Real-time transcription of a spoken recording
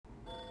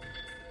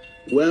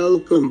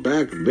Welcome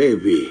back,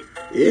 baby.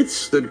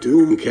 It's the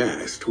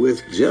Doomcast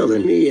with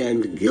Jelani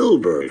and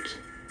Gilbert.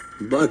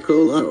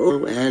 Buckle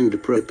up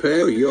and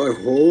prepare your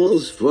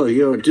holes for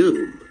your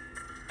doom.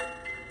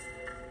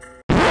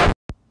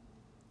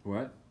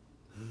 What?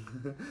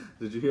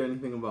 Did you hear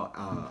anything about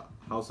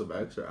House of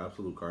X or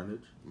Absolute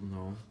Carnage?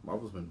 No.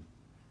 Marvel's been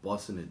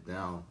busting it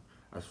down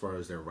as far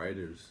as their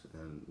writers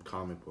and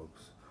comic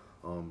books.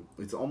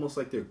 It's almost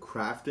like they're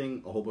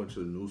crafting a whole bunch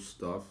of new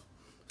stuff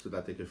so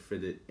that they could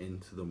fit it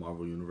into the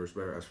Marvel universe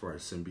better as far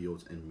as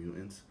symbiotes and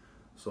mutants.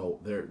 So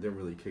they're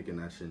really kicking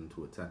that shit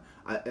into a 10.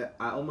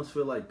 I almost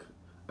feel like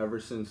ever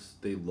since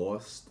they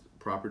lost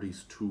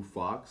properties to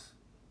Fox,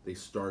 they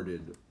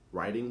started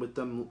writing with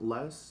them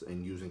less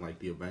and using like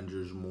the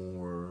Avengers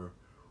more,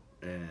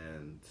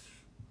 and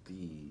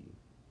the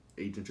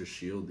Agents of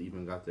S.H.I.E.L.D.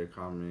 even got their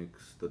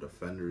comics. The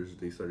Defenders,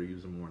 they started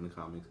using more in the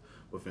comics.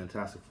 But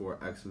Fantastic Four,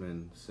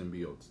 X-Men,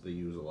 symbiotes, they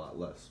use a lot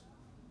less.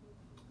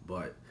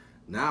 But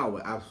now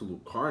with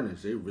Absolute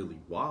Carnage, they really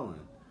wildin'.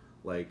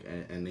 Like,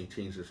 and they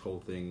changed this whole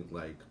thing.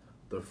 Like,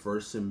 the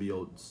first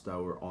symbiotes that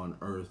were on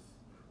Earth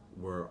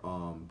were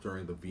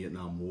during the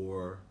Vietnam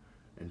War,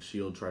 and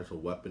S.H.I.E.L.D. tried to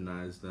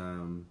weaponize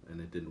them,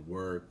 and it didn't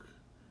work.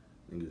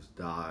 Niggas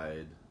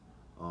died.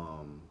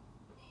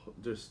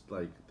 Just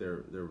like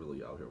they're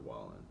really out here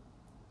wildin'.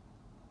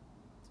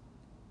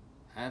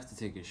 I have to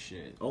take a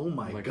shit. Oh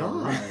my Like,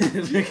 god.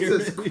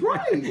 Jesus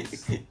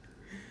Christ.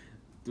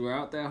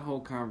 Throughout that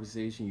whole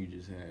conversation you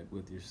just had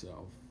with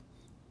yourself,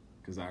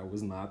 because I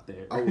was not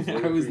there. I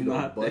was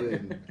not there.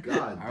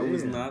 God damn. I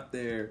was not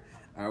there.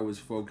 I was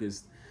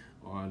focused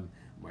on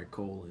my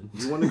colon.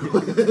 You want to go?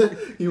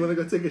 You want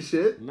to go take a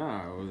shit?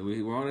 Nah,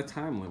 we're on a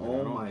time limit.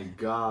 Oh my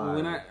god.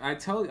 When I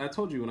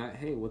told you when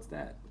hey, what's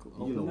that?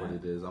 Open you know that. what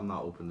it is. I'm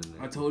not opening it.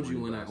 I told you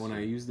when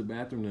I use the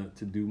bathroom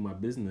to do my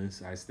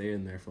business, I stay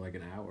in there for like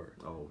an hour.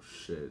 Oh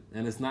shit.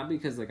 And it's not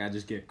because like I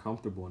just get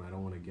comfortable and I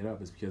don't want to get up.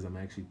 It's because I'm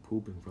actually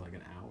pooping for like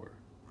an hour.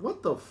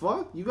 What the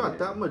fuck? You got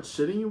that much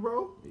shit in you,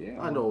 bro?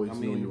 Yeah. I always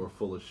knew you were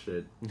full of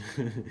shit.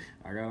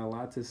 I got a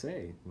lot to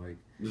say. Like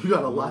you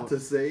got a lot to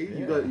say.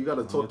 Yeah, you got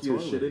to talk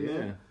your shit in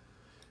there.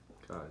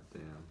 God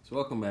damn. So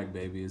welcome back,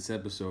 baby. It's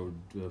episode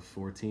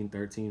 14,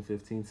 13,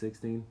 15,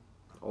 16.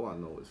 All I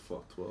know is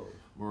fuck 12.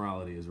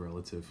 Morality is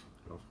relative.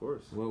 Of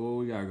course. What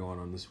we got going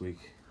on this week?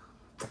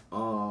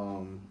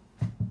 Bro,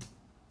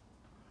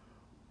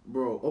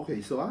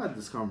 okay, so I had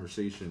this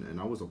conversation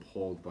and I was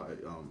appalled by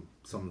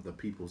some of the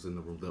peoples in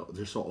the room.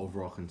 There's no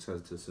overall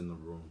consensus in the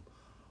room.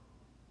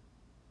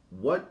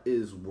 What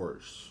is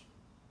worse?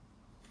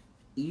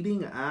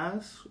 Eating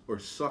ass or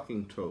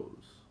sucking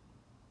toes?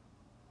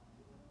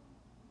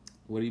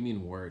 What do you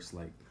mean worse?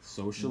 Like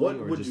socially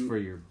or just for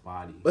your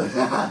body?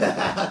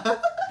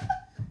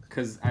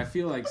 Because I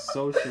feel like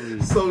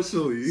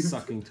socially,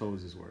 sucking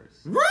toes is worse.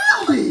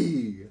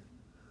 Really?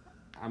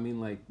 I mean,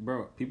 like,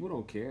 bro, people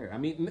don't care. I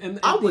mean, and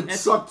I would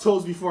suck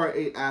toes before I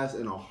ate ass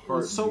in a heartbeat.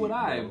 Well, so would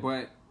I,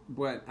 bro.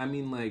 but I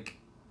mean, like,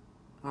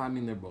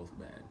 they're both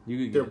bad.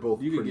 They're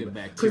both you could pretty get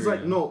bad. bacteria. Because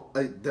like no,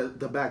 like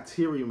the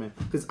bacteria, man.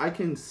 Because I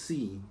can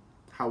see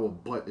how a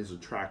butt is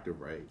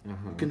attractive, right?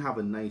 You can have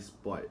a nice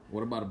butt.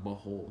 What about a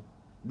butthole?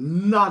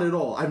 Not at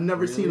all. I've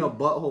never seen a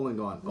butthole and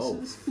gone, oh,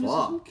 There's fuck.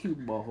 some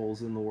cute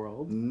buttholes in the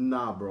world.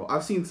 Nah, bro.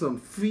 I've seen some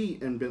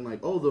feet and been like,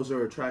 oh, those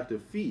are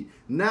attractive feet.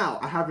 Now,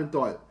 I haven't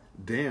thought,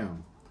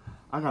 damn,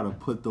 I gotta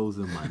put those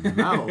in my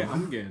mouth.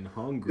 I'm getting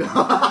hungry.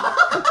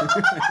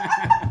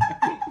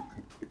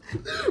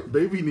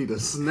 Baby need a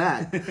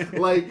snack.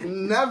 Like,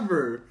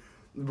 never.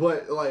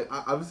 But, like,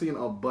 I've seen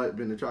a butt,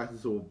 been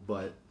attracted to a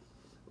butt.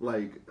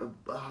 Like,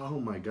 oh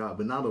my God.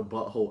 But not a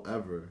butthole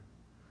ever.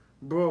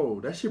 Bro,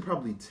 that shit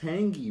probably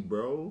tangy,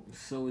 bro.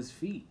 So is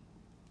feet.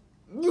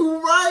 You're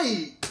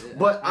right,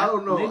 but I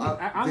don't know.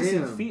 Honestly,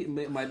 damn. feet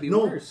might be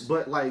worse.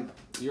 But like,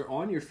 you're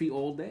on your feet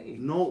all day.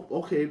 No,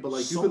 okay, but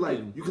like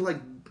Soaking. you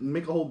could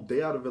make a whole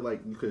day out of it.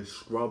 Like you could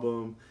scrub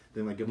them,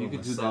 then like give them a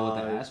massage. You could do that with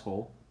the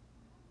asshole.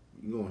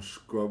 You gonna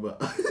scrub it?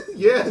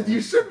 Yeah,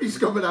 you should be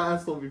scrubbing the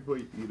asshole before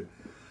you eat it.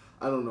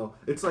 I don't know.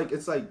 It's like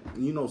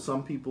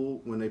some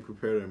people when they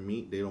prepare their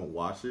meat, they don't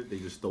wash it. They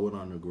just throw it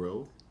on the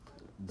grill.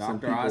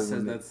 Dr. Oz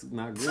says that's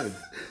not good.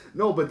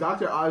 No, but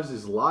Dr.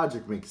 Oz's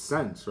logic makes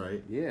sense,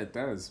 right? Yeah, it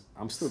does.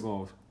 I'm still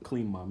gonna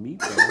clean my meat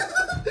though.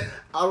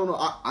 I don't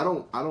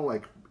know. I don't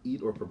like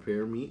eat or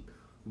prepare meat,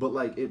 but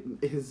like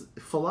his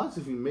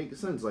philosophy makes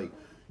sense. Like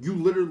you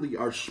literally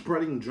are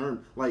spreading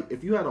germ. Like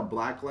if you had a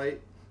black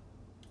light,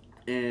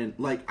 and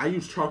like I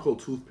use charcoal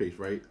toothpaste,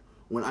 right?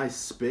 When I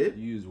spit,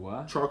 you use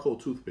what? Charcoal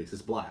toothpaste.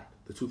 It's black.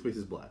 The toothpaste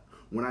is black.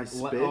 When I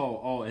spit,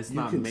 it's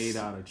not made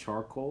out of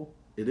charcoal.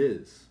 It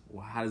is.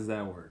 Well, how does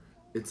that work?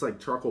 It's like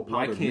charcoal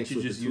powder. Why can't you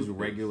just use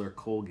regular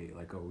Colgate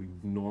like a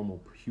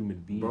normal human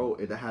being? Bro,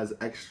 it has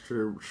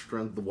extra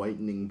strength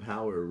whitening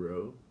power,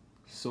 bro.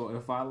 So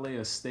if I lay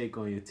a steak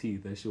on your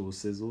teeth, that shit will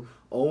sizzle?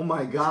 Oh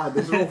my God,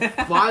 there's no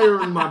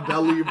fire in my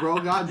belly, bro.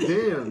 God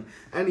damn.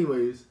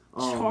 Anyways.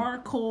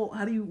 Charcoal,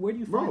 where do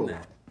you find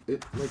that?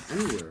 it like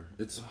anywhere.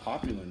 It's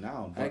popular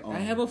now. But, I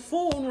have a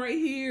phone right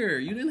here.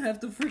 You didn't have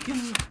to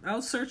freaking.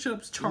 I'll search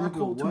up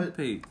charcoal Nigga, what?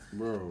 toothpaste.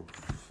 Bro,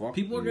 fuck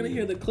People are gonna you.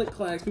 hear the click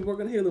clacks. People are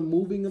gonna hear the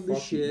moving of the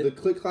Fuck you. shit. The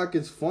click clack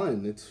is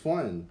fun. It's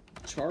fun.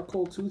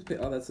 Charcoal toothpaste.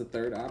 Oh, that's the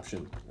third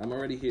option. I'm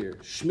already here.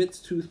 Schmidt's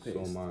toothpaste.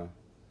 So am I.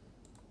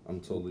 I'm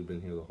totally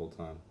been here the whole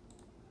time.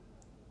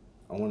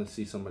 I want to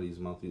see somebody's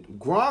mouth.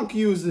 Gronk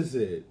uses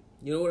it.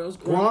 You know what else?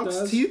 Gronk Gronk's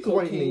does? teeth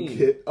whitening Cocaine.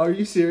 kit. Are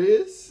you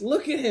serious?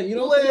 Look at him. You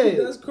don't Lit.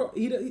 think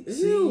he does?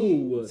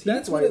 Ew. Teeth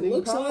That's what it whitening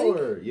looks like.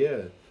 power.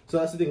 Yeah. So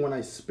that's the thing. When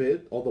I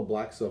spit, all the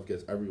black stuff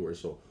gets everywhere.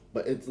 So,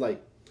 but it's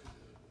like,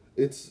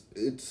 it's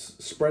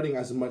spreading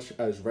as much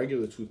as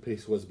regular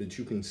toothpaste was, but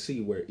you can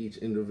see where each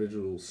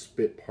individual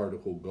spit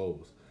particle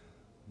goes.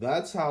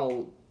 That's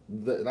how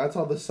the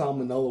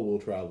salmonella will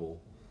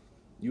travel.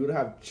 You would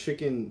have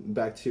chicken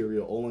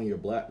bacteria all on your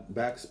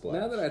backsplash.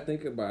 Now that I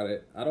think about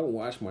it, I don't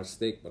wash my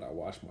steak, but I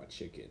wash my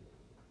chicken.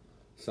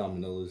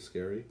 Salmonella is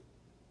scary.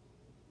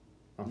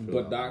 I feel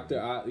But that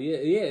doctor, way.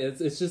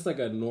 it's just like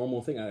a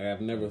normal thing. I've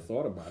never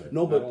thought about it.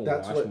 No, I but don't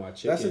that's wash what. my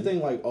chicken. That's the thing.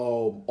 Like, I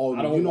don't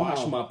you know wash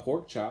how, my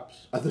pork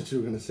chops. I thought you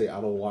were gonna say I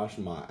don't wash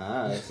my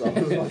ass. I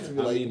was about to be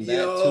I like, mean, that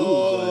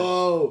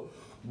yo.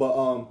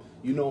 But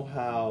you know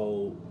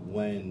how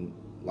when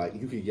like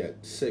you could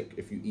get sick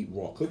if you eat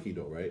raw cookie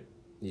dough, right?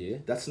 Yeah,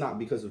 That's not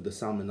because of the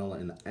salmonella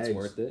in the eggs. it's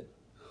worth it.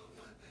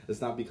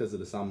 It's not because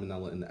of the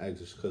salmonella in the eggs.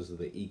 It's because of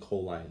the E.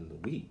 coli in the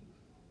wheat.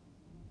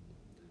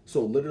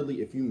 So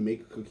literally, if you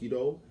make cookie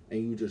dough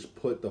and you just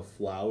put the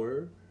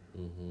flour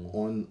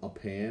on a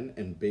pan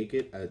and bake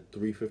it at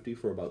 350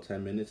 for about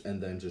 10 minutes,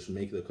 and then just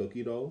make the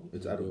cookie dough,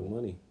 it's edible. Good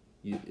money.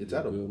 It's Good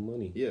edible.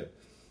 money. Yeah.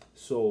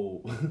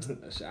 So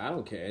I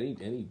don't care.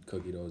 Any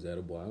cookie dough is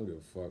edible. I don't give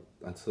a fuck.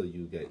 until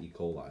you get E.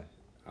 coli.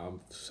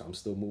 I'm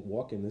still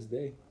walking this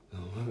day.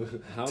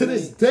 How To many-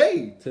 this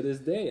day. To this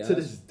day. To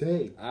this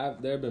day.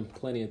 There have been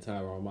plenty of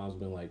times where my mom's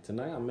been like,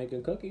 tonight I'm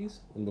making cookies,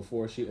 and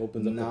before she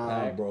opens up the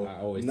pack, bro. I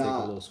always take a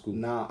little scoop.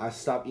 Nah, I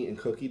stopped eating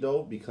cookie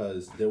dough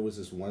because there was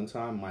this one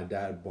time my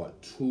dad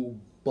bought 2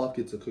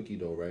 buckets of cookie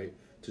dough, right?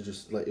 To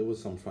just like, it was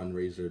some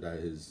fundraiser that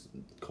his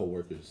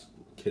coworker's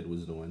kid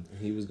was doing.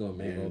 He was gonna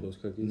make all those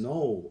cookies.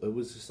 No, it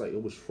was just like,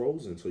 it was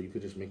frozen, so you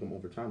could just make them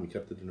over time. We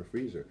kept it in the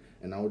freezer,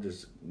 and I would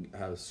just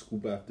have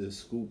scoop after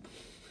scoop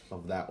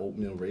of that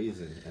oatmeal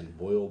raisin, and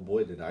boy oh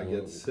boy did I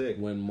get sick.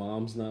 When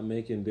mom's not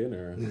making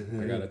dinner,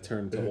 I gotta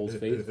turn to Old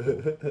Faithful.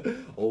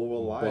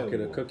 Reliable. Bucket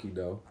of cookie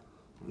dough.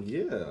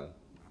 Yeah.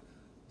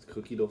 It's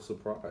cookie dough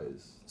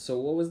surprise. So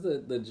what was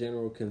the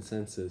general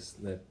consensus?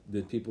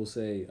 Did people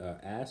say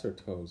ass or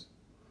toes?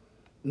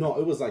 No,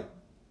 it was like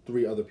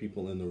 3 other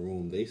people in the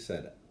room. They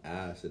said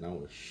ass, and I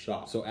was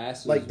shocked. So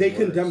ass was like they worse.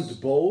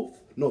 condemned both.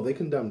 No, they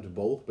condemned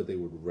both, but they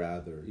would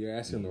rather. You're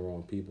asking the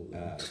wrong people.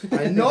 Though.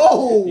 I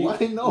know.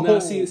 I know. Now,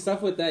 see,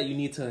 stuff with that, you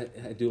need to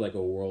do like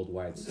a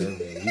worldwide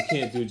survey. You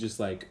can't do just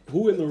like,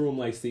 who in the room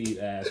likes to eat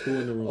ass? Who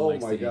in the room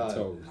likes to eat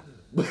toes?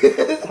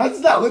 That's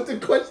not what the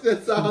question.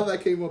 That's not how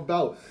that came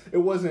about. It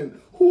wasn't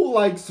who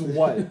likes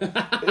what.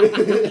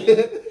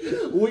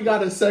 We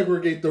gotta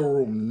segregate the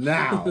room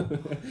now.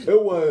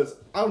 It was,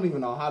 I don't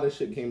even know how this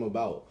shit came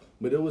about,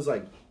 but it was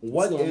like,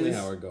 what That's normally is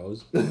how it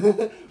goes.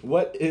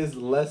 what is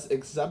less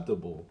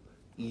acceptable,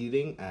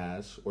 eating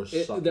ass or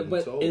sucking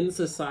But toes? in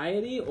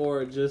society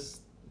or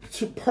just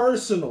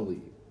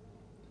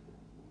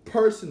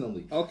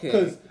Personally. Okay,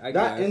 because I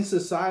that guess. in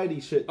society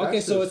shit. okay?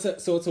 That's So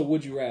just it's a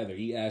would you rather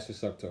eat ass or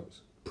suck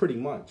toes? pretty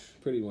much.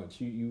 Pretty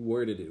much. You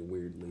worded it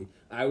weirdly.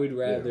 I would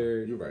rather.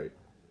 Yeah, you're right.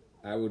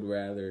 I would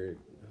rather.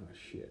 Oh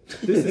shit.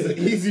 This is an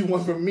easy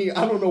one for me.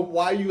 I don't know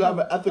why you have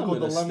an ethical I'm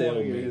in a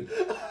dilemma here.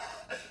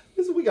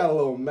 We got a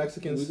little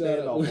Mexican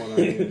standoff on our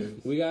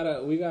hands. we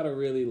gotta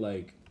really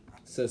like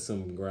set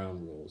some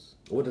ground rules.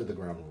 What are the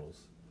ground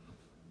rules?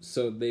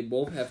 So they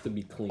both have to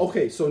be clean.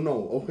 Okay, so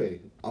no, okay.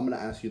 I'm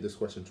gonna ask you this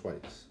question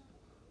twice.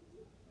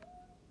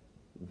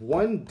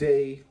 One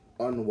day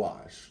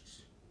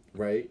unwashed,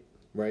 right?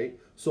 Right?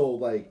 So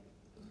like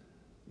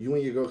you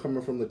and your girl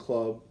coming from the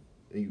club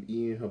and you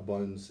eating her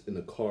buns in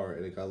the car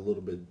and it got a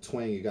little bit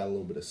twang, it got a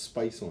little bit of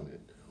spice on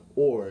it.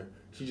 Or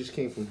she just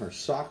came from her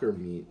soccer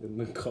meet. In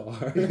the car.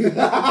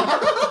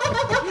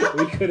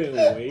 We couldn't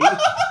wait.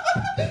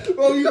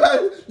 Bro,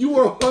 you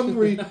were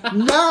hungry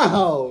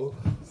now.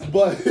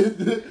 But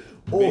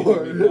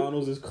or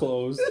McDonald's is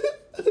closed.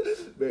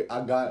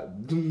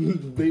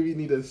 baby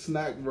need a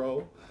snack,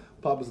 bro.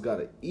 Papa's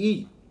gotta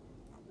eat.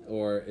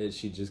 Or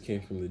she just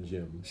came from the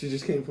gym. She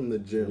just came from the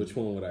gym. Which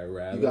one would I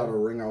rather? You gotta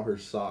wring out her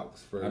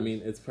socks first. I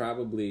mean, it's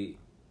probably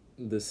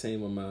the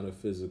same amount of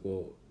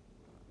physical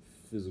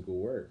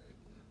work.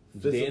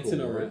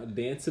 Dancing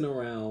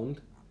around,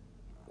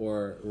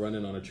 or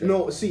running on a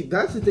treadmill. No, see,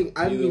 that's the thing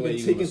I didn't Either way, even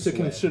you take gonna into sweat.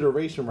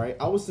 consideration, right?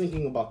 I was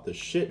thinking about the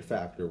shit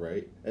factor,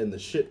 right? And the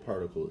shit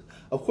particles.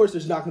 Of course,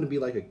 there's not going to be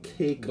like a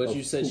cake. But of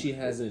you said poop. she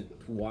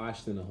hasn't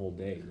washed in a whole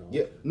day, no?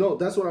 Yeah, no,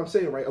 that's what I'm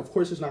saying, right? Of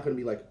course, it's not going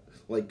to be like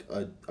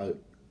a.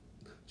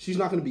 She's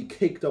not going to be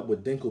caked up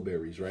with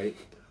dinkleberries, right?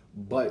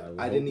 But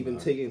I didn't even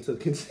take into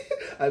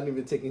I didn't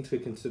even take into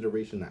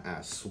consideration the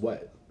ass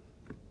sweat.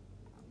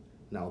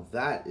 Now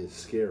that is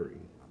scary.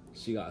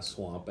 She got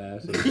swamp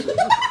ass.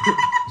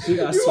 She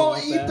got You swamp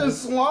gonna eat ass. the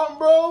swamp,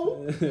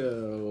 bro?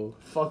 Ew.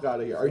 Fuck out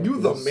of here. Are you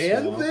the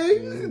man Swamp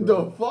thing?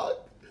 bro. The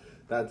fuck?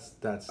 That's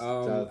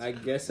I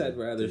guess I'd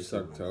rather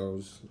suck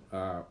toes.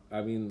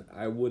 I mean,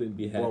 I wouldn't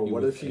be happy. Bro,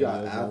 what with if she got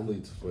any of them.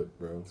 athlete's foot,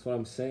 bro? That's what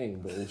I'm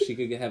saying. But if she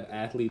could have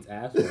athlete's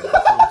ass, that's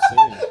what I'm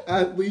saying.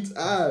 Athlete's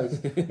ass.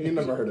 You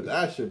never heard of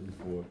that shit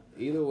before.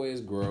 Either way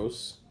is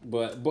gross.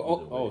 But Either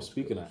way oh, is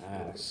speaking of gross,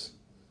 ass,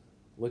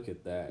 look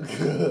at that.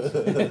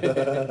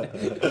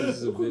 This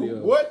is a video.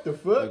 What the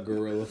Of a fuck?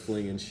 gorilla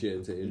flinging shit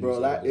into Idris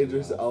Bro, that Elba's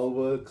Idris mouth.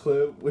 Elba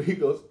clip where he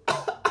goes,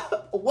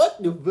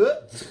 what the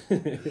fuck?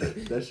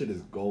 That shit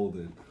is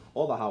golden.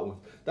 All the hot ones.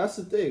 That's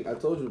the thing. I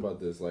told you about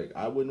this. Like,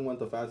 I wouldn't want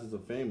the fastest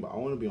of fame, but I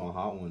want to be on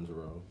hot ones,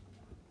 bro.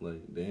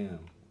 Like, damn.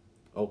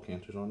 Oh,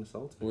 Cantor's on the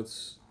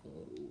Celtics.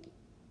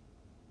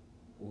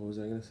 What was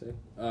I gonna say?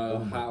 Oh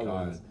my hot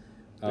God. ones.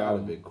 Got a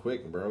bit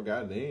quick, bro.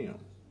 Goddamn.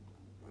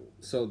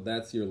 So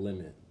that's your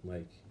limit.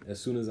 Like, as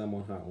soon as I'm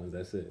on hot ones,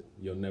 that's it.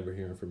 You'll never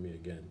hear from me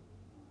again.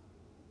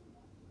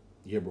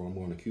 Yeah, bro. I'm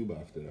going to Cuba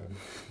after that.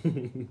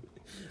 I'm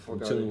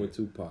Fuck chilling with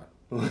Tupac.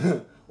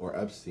 Or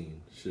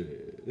Epstein.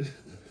 Shit.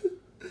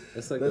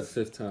 That's like the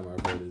fifth time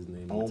I've heard his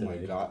name. Oh today. my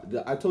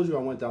God. I told you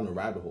I went down the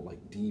rabbit hole,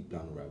 like deep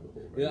down the rabbit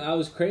hole. Right? Yeah, I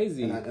was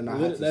crazy. And I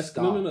had to that's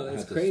stop. no. I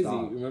It's had to crazy.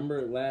 stop.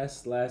 Remember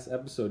last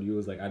episode, you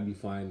was like, I'd be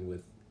fine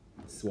with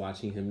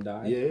watching him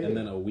die. Yeah. And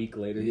then a week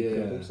later, he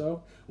killed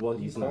himself. Well,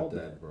 You he's not called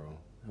dead, that. bro.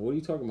 What are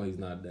you talking about? He's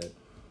not dead.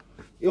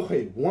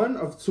 Okay, one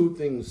of two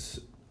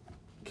things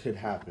could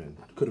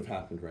have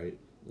happened, right?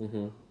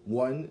 Mm-hmm.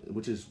 One,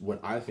 which is what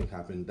I think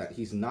happened, that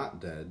he's not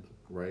dead,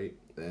 right?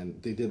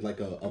 And they did like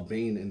a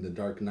Bane in the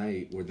Dark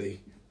Knight where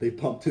they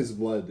pumped his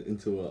blood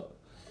into a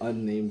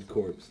unnamed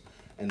corpse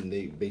and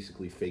they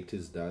basically faked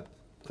his death.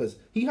 Because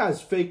he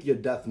has fake your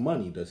death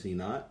money, does he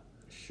not?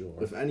 Sure.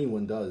 If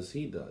anyone does,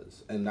 he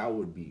does. And that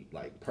would be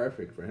like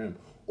perfect for him.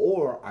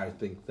 Or I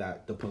think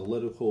that the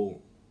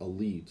political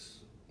elites,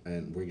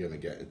 and we're going to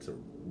get into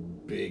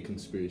big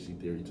conspiracy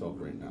theory talk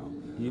right now.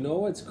 You know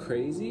what's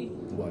crazy?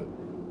 What?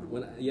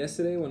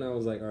 Yesterday when I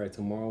was like, all right,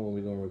 tomorrow when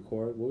we're gonna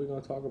record, what are we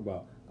gonna talk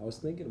about? I was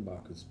thinking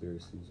about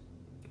conspiracies.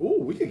 Ooh,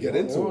 we could get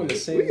into We're on it. the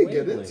same We could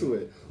get wavelength. into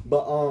it.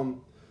 But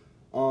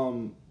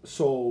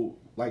so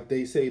like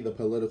they say the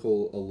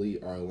political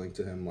elite are linked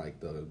to him, like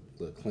the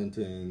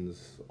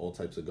Clintons, all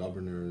types of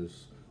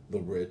governors, the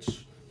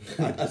rich.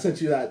 I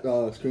sent you that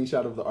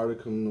screenshot of the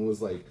article and it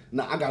was like,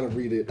 nah, I gotta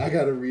read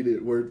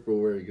it word for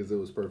word because it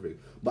was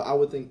perfect. But I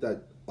would think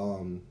that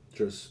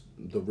just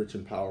the rich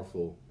and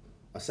powerful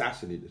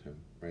assassinated him,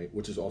 right?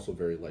 Which is also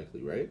very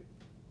likely, right?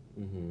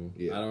 Mm-hmm.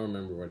 Yeah. I don't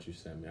remember what you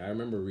sent me. I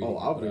remember reading. Oh,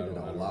 I'll but read I it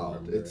don't out loud.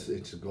 remember it.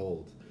 It's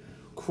gold.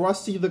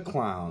 Krusty the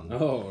Clown.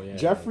 Oh yeah.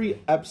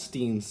 Jeffrey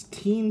Epstein's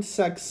teen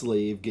sex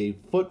slave gave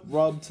foot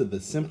rub to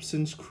The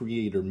Simpsons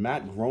creator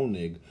Matt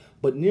Groening,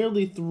 but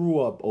nearly threw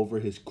up over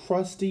his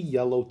crusty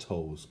yellow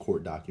toes,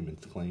 court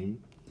documents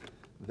claim.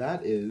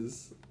 That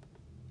is...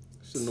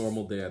 It's a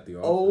normal day at the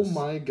Oh office.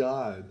 my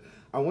God.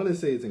 I want to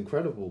say it's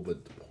incredible,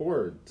 but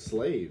poor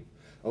slave.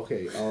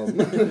 Okay,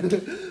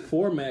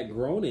 Poor Matt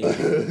Groening.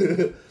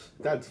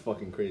 That's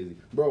fucking crazy.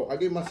 Bro, I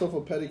gave myself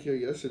a pedicure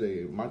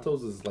yesterday. My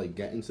toes is like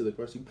getting to the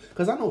crusty.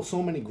 Because I know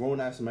so many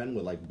grown-ass men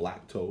with like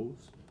black toes.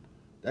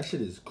 That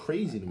shit is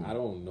crazy to me. I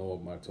don't know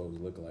what my toes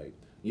look like.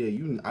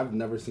 Yeah, I've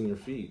never seen your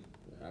feet.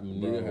 I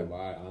mean, neither Bro. have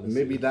I, honestly.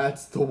 Maybe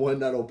that's the one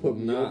that'll put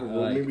me Nah, over, bro.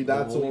 like, Maybe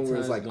that's the only one where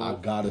it's times like, I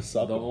don't- gotta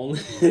suck The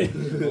it.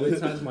 only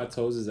times my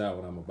toes is out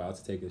when I'm about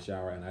to take a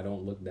shower and I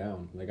don't look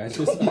down. Like I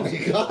just, Oh my I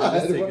God.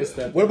 just take a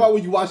step. What about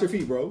when you wash your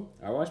feet, bro?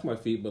 I wash my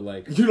feet, but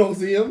like You don't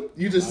see them?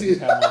 You just I see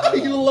just have my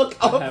head You up.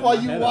 look I up have while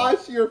my you head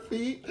wash your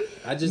feet?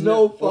 I just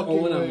No or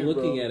fucking when way, I'm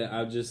looking bro. at it,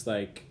 I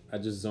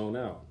just zone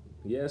out.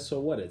 Yeah, so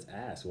what? It's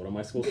ass. What am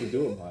I supposed to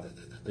do about it?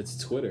 It's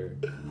Twitter.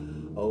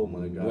 Oh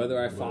my God. Whether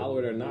I Bro. follow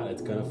it or not,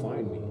 it's gonna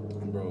find me.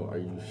 Bro, are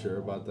you sure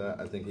about that?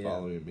 I think Yeah.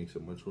 following it makes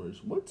it much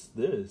worse. What's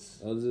this?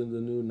 Those are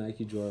the new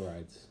Nike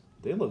Joyrides.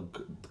 They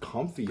look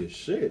comfy as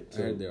shit.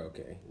 I heard they're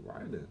okay.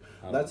 Riding.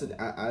 I That's it.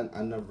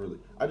 I never really.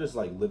 I just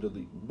like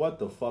literally. What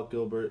the fuck,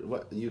 Gilbert?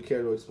 What you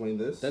care to explain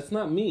this? That's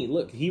not me.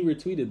 Look, he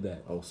retweeted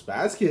that. oh,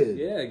 Spaz Kid.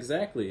 Yeah,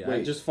 exactly. I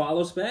Wait. just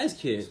follow Spaz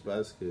Kid.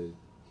 Spaz Kid.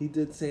 He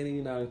did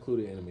Sanity Not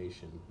Included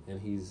animation, and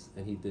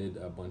he did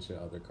a bunch of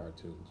other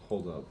cartoons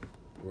Hold up.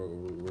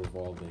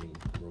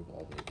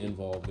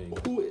 involving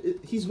Who?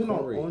 He's been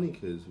Corey. on Oni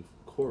Kids.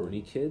 Corey.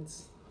 Oni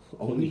Kids.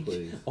 Oni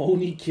Plays.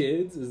 Oni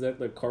Kids. Is that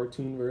the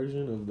cartoon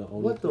version of the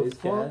Oni What the Plays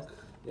fuck? cast?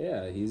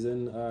 Yeah, he's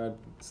in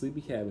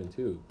Sleepy Cabin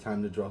too.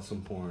 Time to draw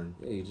some porn.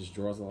 Yeah, he just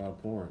draws a lot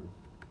of porn.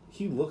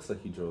 He looks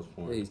like he draws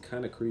porn. Yeah, he's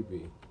kind of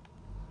creepy.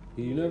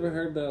 You never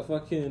heard the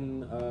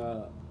fucking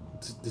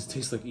this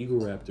tastes like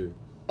Eagle Raptor.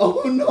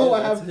 Oh no, Yeah, I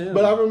that's have, him.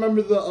 but I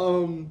remember the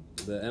M&M.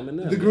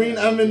 the green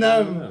yeah, M&M. the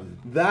M&M.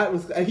 That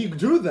was he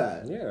drew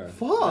that. Yeah,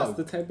 Fuck. that's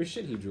the type of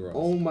shit he draws.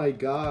 Oh my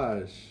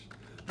gosh.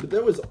 But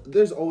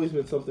there's always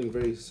been something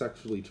very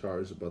sexually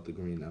charged about the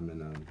green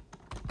M&M.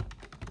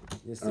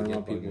 Just I to don't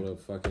know get if I people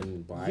to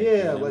fucking buy.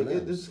 Yeah, green like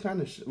M&Ms. this is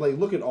kind of like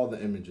look at all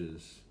the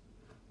images.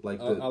 Like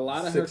a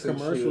lot of her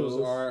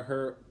commercials are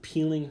her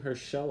peeling her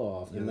shell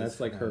off, and that's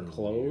like her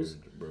clothes.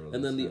 Weird, bro.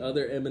 And then the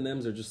other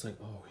M&Ms are just like,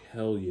 oh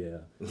hell yeah.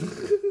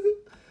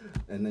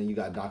 And then you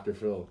got Dr.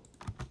 Phil,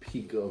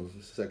 peak of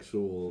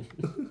sexual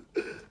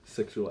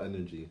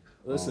energy.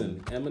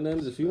 Listen,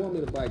 M&Ms. If you want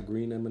me to buy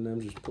green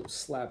M&Ms, just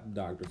slap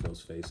Dr.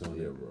 Phil's face on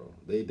it. Yeah, bro.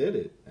 They did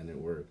it, and it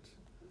worked.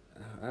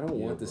 I don't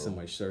want this in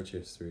my search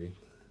history.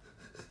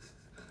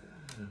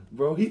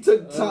 Bro, he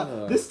took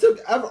time. This took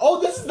ever.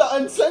 Oh, this is the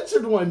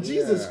uncensored one.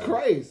 Jesus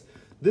Christ.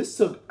 This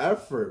took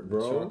effort,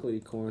 bro.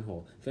 Chocolatey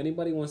cornhole. If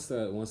anybody wants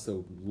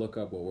to look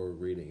up what we're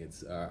reading,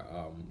 it's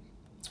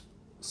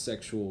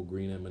sexual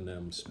green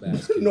M&M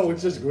spaz kid. No,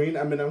 it's just green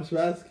M&M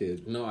spaz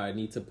kid. No, I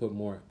need to put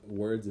more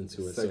words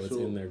into it so it's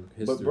in their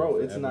history. But bro,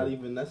 forever. it's not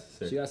even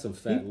necessary. She got some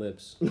fat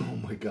lips. Oh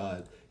my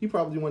god. He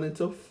probably went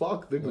into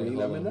fuck the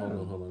green M&M.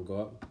 Hold on. Go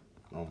up.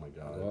 Oh my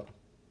god. Go up.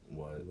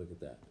 What? Look at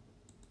that.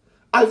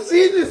 I've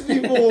seen this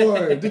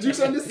before. Did you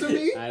send this to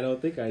me? I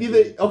don't think I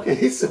did.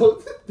 Okay,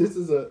 so this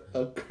is a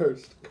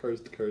cursed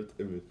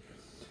image.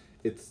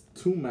 It's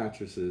two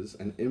mattresses,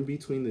 and in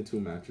between the two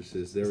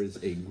mattresses, there is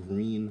a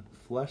green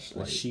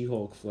fleshlight. A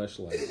She-Hulk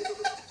fleshlight.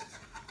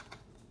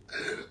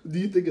 Do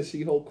you think a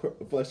She-Hulk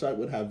fleshlight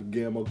would have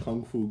Gamma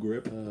Kung Fu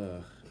grip?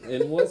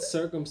 In what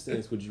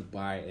circumstance would you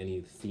buy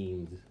any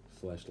themed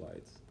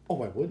fleshlights?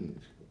 Oh, I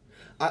wouldn't.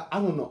 I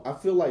don't know. I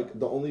feel like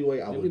the only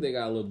way Maybe they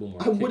got a little bit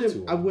more.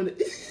 I wouldn't.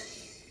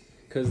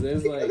 Because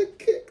there's like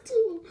kick to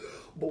him.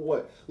 But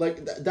what?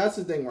 Like that's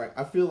the thing, right?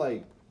 I feel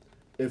like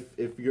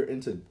if you're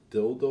into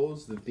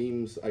dildos, the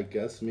themes I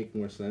guess make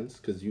more sense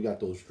because you got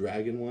those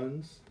dragon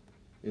ones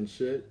and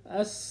shit.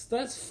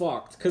 That's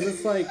fucked. Because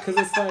it's like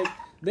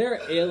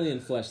they're alien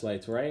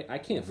fleshlights, right? I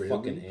can't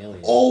fucking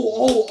alien.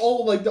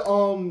 Oh, like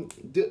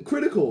the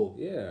critical.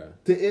 Yeah.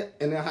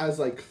 And it has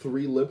like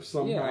 3 lips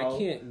somehow. Yeah, I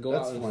can't go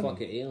out and fuck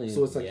an alien.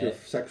 So it's like your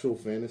sexual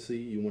fantasy.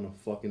 You want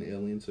to fuck an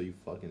alien, so you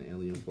fuck an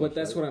alien. But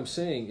that's what I'm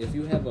saying. If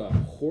you have a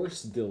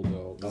horse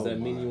dildo, does that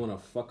mean you want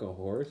to fuck a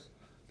horse?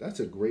 That's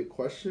a great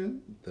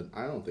question that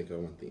I don't think I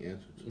want the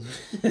answer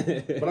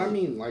to. But I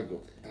mean, like,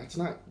 that's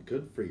not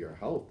good for your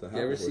health. To have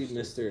You ever seen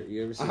Mr.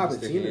 I haven't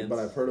Mr. seen Hands? it, but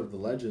I've heard of the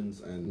legends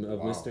and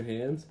of Mr.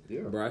 Hands.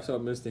 Yeah, bro, I saw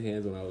Mr.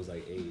 Hands when I was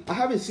like 8. I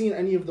haven't seen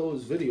any of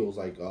those videos,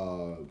 like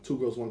 2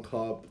 Girls 1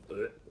 Cup,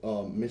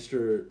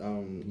 Mr.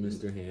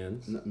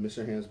 Hands,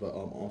 Mr. Hands, but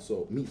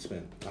also Meat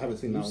Spin. I haven't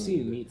seen that. You've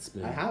seen Meat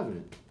Spin? I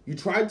haven't. You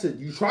tried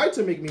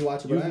to make me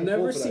watch it, but You've I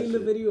never seen the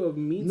video of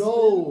Meat Spin?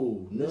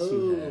 No, yes,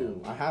 you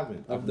have. I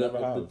haven't. Of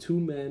the 2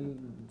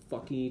 men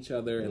fucking each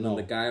other, and then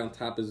the guy on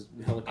top is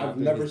helicopter. I've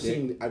never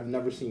seen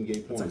gay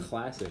porn. It's a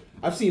classic.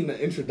 I've seen the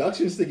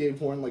introductions to gay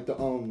porn, like the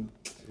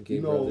Gay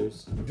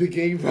Brothers. The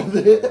Gay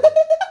Brothers. That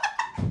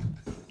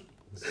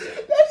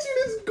shit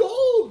is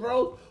gold,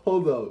 bro.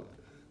 Hold up.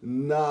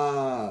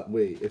 Nah,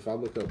 wait. If I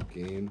look up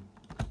Game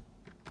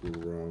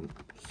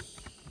Grumps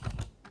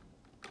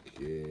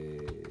Gay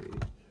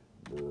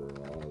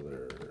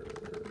Brothers.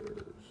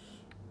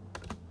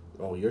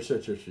 Oh, your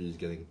search history is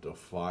getting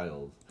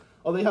defiled.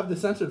 Oh, they have the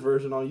censored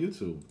version on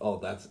YouTube. Oh,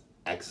 that's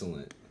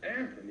excellent.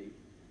 Anthony.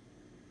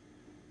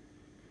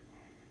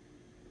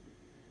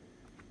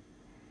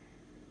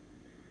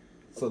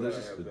 So this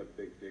is have that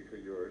big dick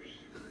of yours.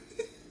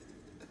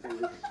 And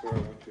this is where I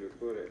want you to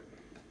put it.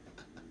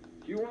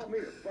 Do you want me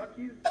to fuck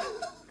you?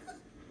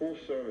 Full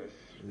service,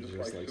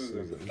 just like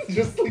Susan.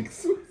 Just like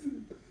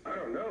Susan. I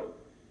don't know.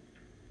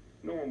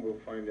 No one will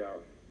find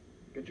out.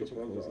 Get your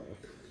clothes off.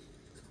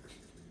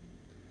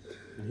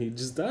 He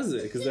just does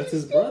it because that's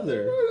his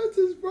brother. That's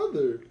his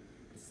brother.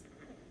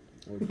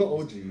 Oh,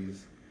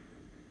 jeez.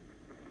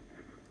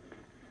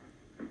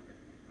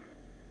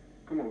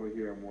 Come over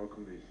here and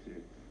welcome these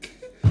shit.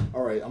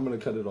 All right, I'm gonna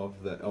cut it off.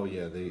 That. Oh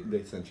yeah,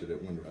 they censored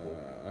it. Wonderful.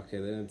 Okay,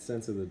 they didn't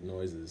censor the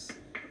noises.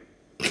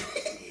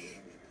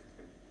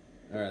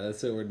 All right,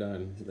 that's it. We're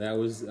done. That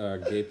was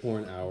Gay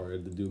Porn Hour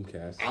at the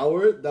Doomcast.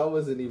 Hour? That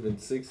wasn't even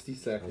 60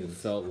 seconds. It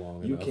felt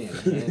long You enough. can't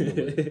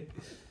handle it.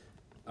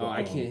 Oh,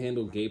 I can't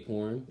handle gay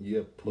porn.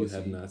 Yeah, pussy. You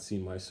have not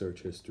seen my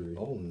search history.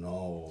 Oh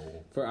no.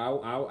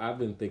 I've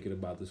been thinking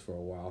about this for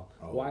a while.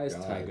 Oh, Why is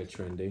God. Tyga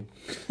trending?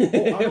 I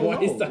don't Why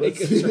know. is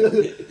Tyga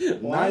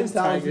trending? Why is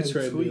 9,000 Tyga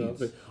trending?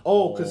 tweets.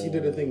 Oh, because he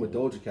did a thing with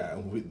Doja Cat.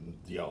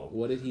 Yo.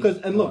 What did he?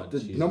 And look, the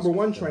Jesus number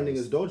 1 Christ. trending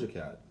is Doja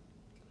Cat.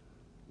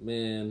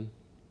 Man,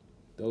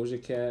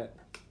 Doja Cat,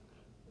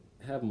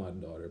 have my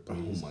daughter,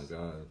 please. Oh my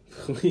God.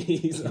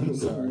 Please, I'm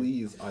sorry.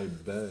 Please, I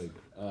beg.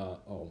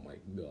 Oh my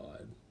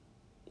God.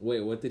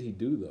 Wait, what did he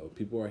do though?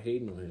 People are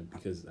hating on him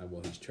because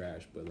well, he's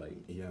trash, but like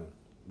Yeah,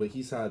 but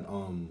he's had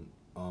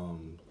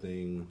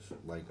things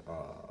like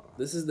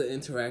this is the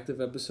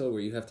interactive episode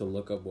where you have to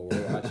look up what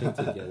we're watching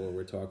to get what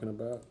we're talking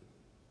about.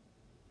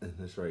 And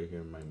this right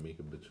here might make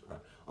a bitch cry.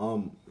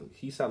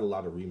 He's had a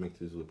lot of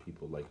remixes with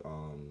people like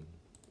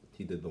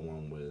he did the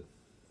one with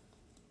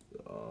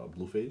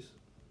Blueface,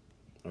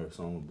 or a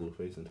song with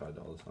Blueface and Ty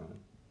Dolla $ign.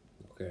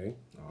 Okay,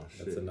 Oh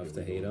shit, that's enough here to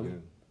we go hate him.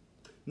 again.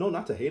 No,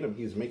 not to hate him.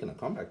 He's making a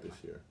comeback this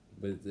year.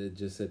 But it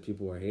just said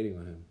people are hating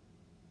on him.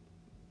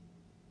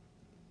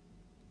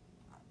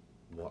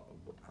 What?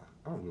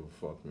 I don't give a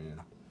fuck, man.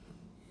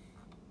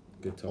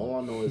 Good talk. All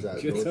I know is that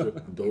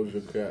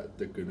Doja Cat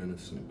thicker than a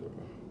snicker.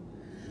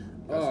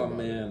 Oh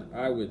man,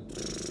 I would,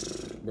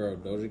 bro.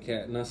 Doja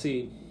Cat. Now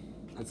see,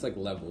 it's like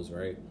levels,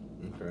 right?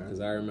 Okay. Because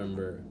I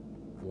remember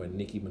when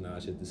Nicki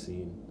Minaj hit the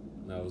scene,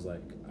 and I was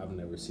like, I've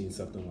never seen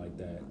something like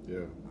that.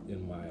 Yeah.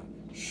 In my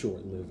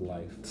short-lived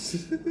life.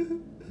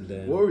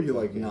 Then, what were you,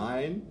 like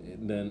 9?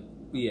 Then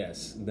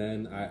yes.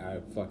 Then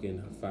I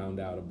fucking found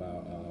out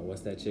about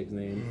what's that chick's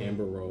name?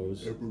 Amber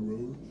Rose. Amber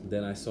Rose.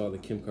 Then I saw the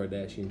Kim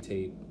Kardashian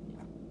tape.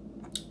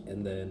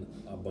 And then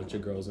a bunch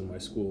of girls in my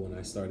school, and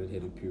I started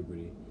hitting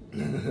puberty.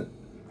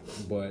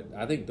 But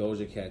I think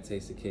Doja Cat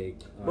takes the cake,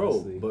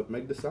 honestly. Bro, but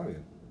Meg Thee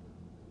Stallion.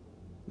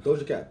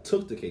 Doja Cat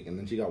took the cake, and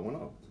then she got one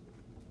up.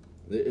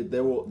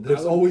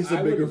 There's always a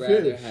bigger fish. I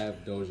would rather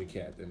have Doja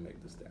Cat than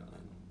Meg Thee Stallion.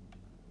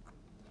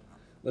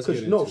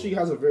 Because she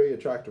has a very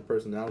attractive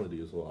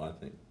personality as well, I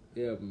think.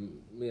 Yeah,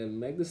 man,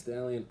 Meg Thee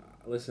Stallion.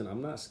 Listen,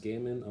 I'm not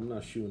scamming. I'm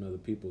not shooting other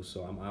people,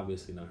 so I'm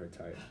obviously not her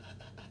type.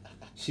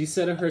 She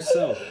said it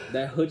herself.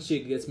 That hood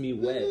shit gets me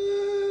wet.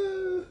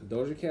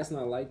 Doja Cat's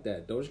not like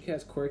that. Doja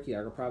Cat's quirky.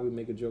 I could probably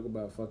make a joke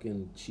about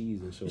fucking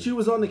cheese and shit. She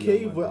was on The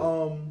Cave with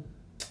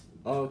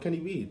Kenny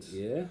Beats.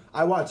 Yeah.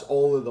 I watched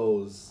all of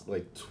those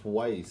like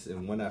twice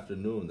in one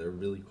afternoon. They're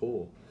really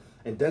cool.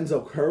 And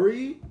Denzel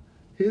Curry,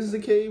 his The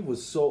Cave was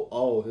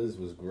his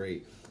was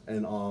great.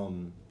 And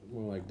more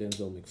like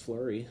Denzel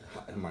McFlurry.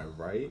 Am I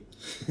right?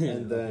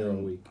 And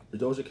then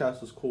Doja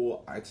Cat was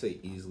cool. I'd say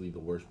easily the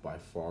worst by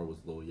far was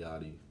Lil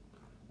Yachty.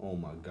 Oh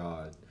my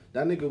god.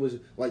 That nigga was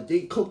like,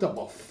 they cooked up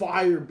a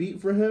fire beat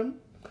for him.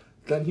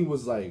 Then he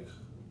was like,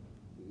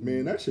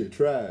 man, that shit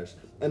trash.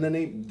 And then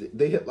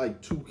they hit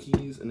like 2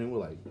 keys and they were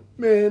like,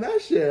 man,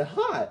 that shit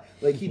hot.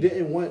 Like he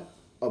didn't want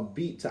a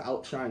beat to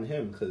outshine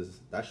him because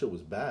that shit was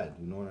bad.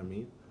 You know what I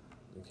mean?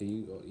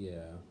 Okay,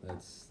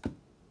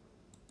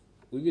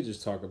 we could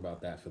just talk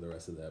about that for the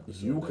rest of the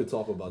episode. You could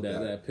talk about that.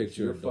 That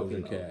picture of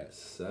Doja Cat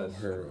of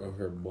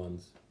her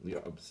buns. Yeah.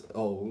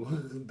 Oh,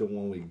 the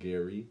one with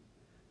Gary.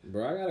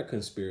 Bro, I got a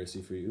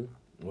conspiracy for you.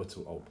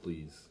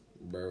 Please.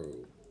 Bro,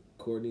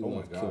 Courtney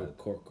Love killed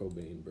Kurt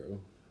Cobain, bro.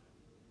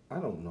 I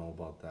don't know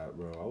about that,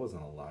 bro. I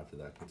wasn't alive for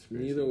that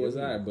conspiracy. Neither was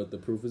I, but the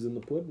proof is in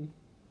the pudding.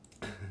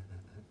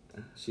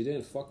 She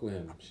didn't fuck with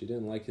him. She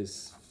didn't like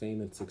his fame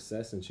and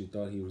success, and she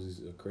thought he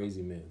was a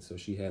crazy man, so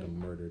she had him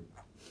murdered.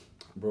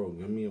 Bro,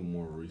 give me a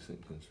more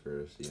recent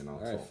conspiracy, and I'll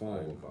talk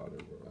all about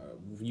it, bro.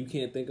 You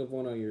can't think of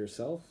one on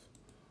yourself?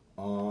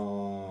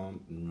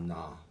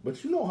 Nah.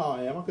 But you know how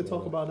I am. I could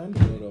talk about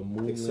anything. The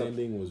moon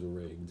landing was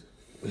rigged.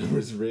 It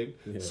was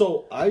rigged? Yeah.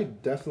 So, I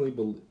definitely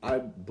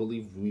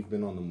believe we've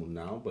been on the moon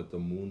now, but the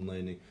moon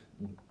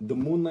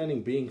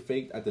landing being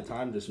faked at the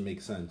time just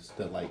makes sense.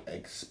 That, like,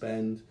 it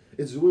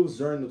was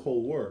during the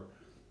Cold War,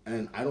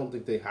 and I don't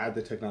think they had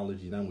the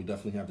technology then. We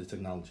definitely have the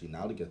technology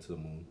now to get to the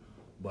moon.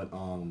 But,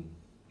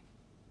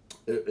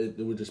 it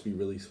would just be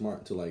really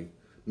smart to, like,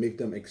 make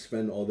them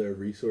expend all their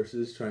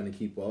resources trying to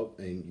keep up,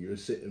 and you're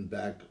sitting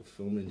back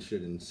filming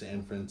shit in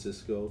San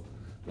Francisco,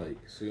 like.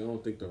 So you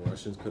don't think the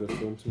Russians could have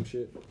filmed some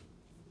shit?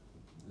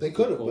 They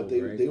could have, but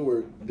they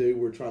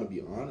were trying to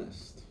be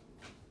honest.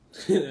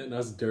 And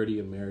us dirty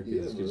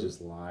Americans could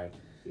just lie.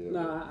 Yeah,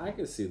 nah, I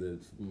could see the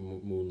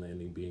moon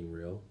landing being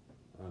real.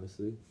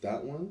 Honestly,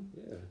 that one.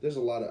 Yeah, there's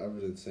a lot of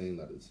evidence saying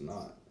that it's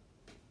not.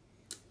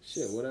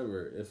 Shit,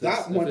 whatever. If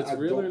it's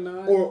real or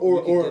not,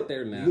 or we can get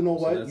there now. You know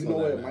what? So you know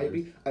what it might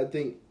be. I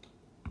think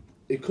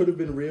it could have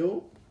been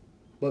real,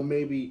 but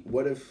maybe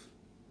what if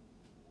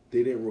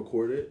they didn't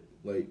record it?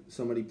 Like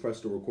somebody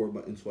pressed the record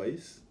button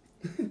twice,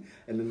 and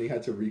then they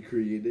had to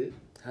recreate it.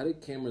 How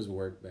did cameras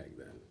work back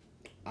then?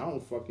 I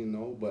don't fucking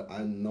know, but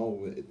I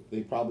know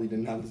they probably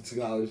didn't have the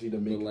technology to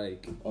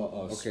make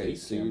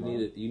space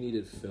camera. you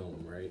needed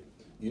film, right?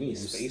 You need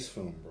space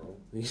film, bro.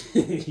 You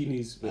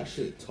need space. That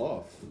shit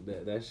tough.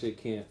 That shit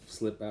can't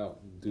slip out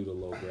due to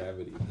low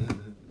gravity.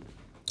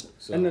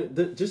 So, and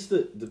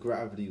the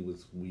gravity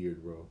was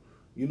weird, bro.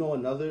 You know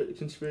another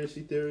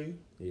conspiracy theory?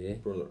 Yeah.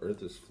 Bro, the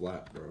Earth is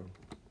flat, bro.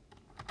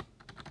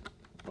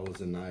 I was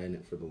denying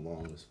it for the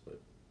longest, but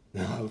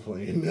now I'm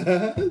playing.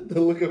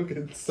 The look of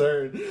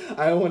concern.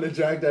 I don't want to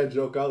drag that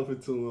joke out for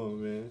too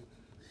long, man.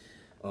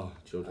 Oh,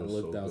 JoJo's so good. I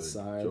looked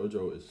outside.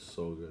 JoJo is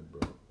so good,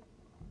 bro.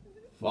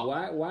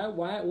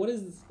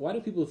 Why do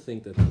people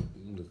think that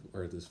the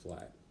Earth is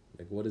flat?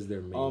 Like, what is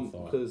their main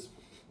thought? Because,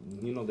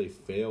 they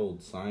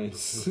failed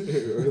science,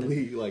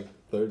 early, like,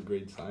 3rd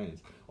grade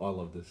science. Oh, I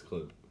love this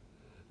clip.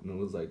 And it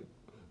was, like,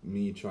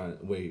 me in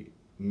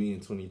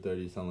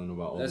 2030 telling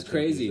about all That's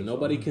crazy.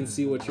 Nobody can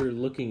see what you're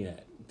looking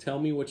at. Tell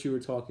me what you were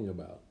talking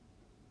about.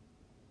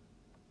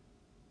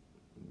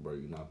 Bro,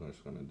 you're not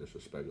just going to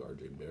disrespect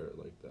RJ Barrett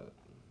like that.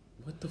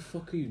 What the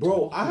fuck are you talking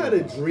about? Bro, I had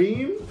a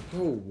dream.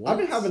 Bro, what? I've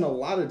been having a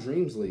lot of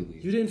dreams lately.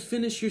 You didn't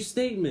finish your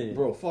statement.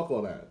 Bro, fuck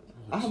all that.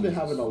 I've been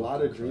having a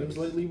lot of dreams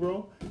lately,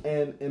 bro.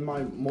 And in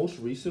my most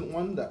recent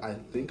one that I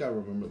think I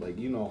remember, like,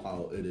 you know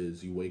how it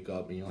is. You wake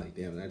up and you're like,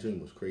 damn, that dream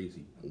was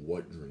crazy.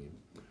 What dream?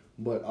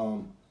 But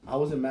I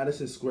was in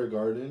Madison Square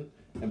Garden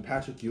and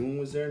Patrick Ewing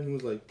was there and he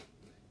was like,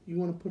 You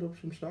want to put up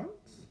some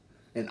shots?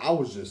 And I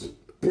was just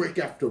brick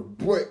after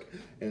brick.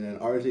 And then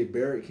RJ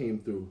Barrett came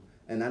through.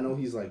 And I know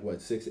he's like, what,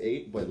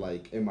 6'8"? But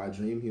like in my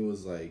dream, he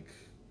was like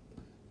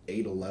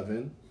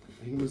 8'11".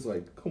 He was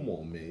like, come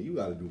on, man. You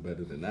got to do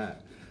better than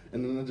that.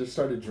 And then I just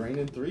started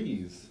draining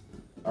threes.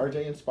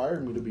 RJ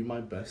inspired me to be my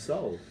best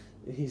self.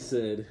 He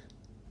said,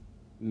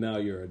 now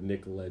you're a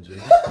Nick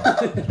legend.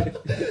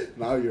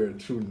 Now you're a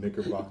true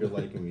Knickerbocker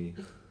like me.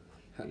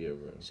 Yeah,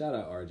 bro. Shout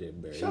out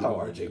RJ Barrett. Shout out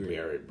RJ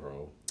Barrett,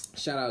 bro.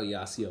 Shout out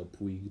Yasiel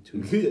Puig, too.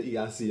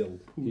 Yasiel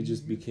Puig. He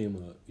just became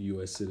a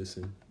U.S.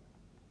 citizen.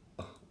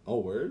 Oh,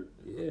 word?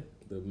 Yeah,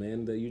 the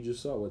man that you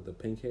just saw with the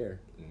pink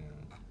hair. Yeah.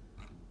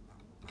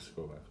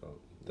 Scroll back up.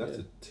 That's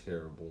Yeah. a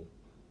terrible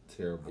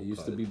It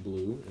used to be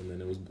blue, and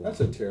then it was blonde. That's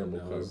a terrible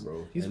and now cut, it's-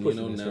 bro. He's and pushing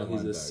you know his now hairline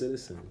he's a back.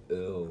 citizen.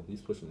 Ew.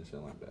 He's pushing his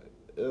hairline back.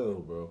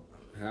 Ew, bro.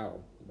 How?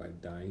 By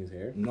dyeing his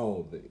hair?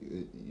 No,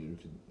 you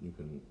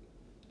can.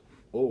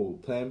 Oh,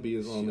 Plan B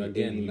is on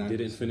Again, you 89%.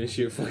 didn't finish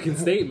your fucking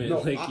statement. No,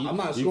 like, I'm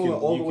not you scrolling can-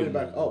 all you the way can-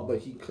 back up, but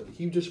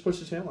he just pushed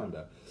his hairline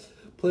back.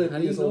 Plan How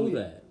B do you is know only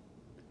that?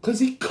 because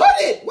he cut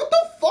it. What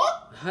the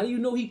fuck? How do you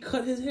know he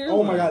cut his hair?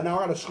 Oh my god! Now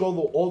I gotta scroll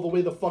all the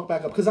way the fuck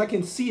back up because I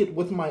can see it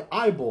with my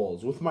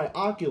eyeballs, with my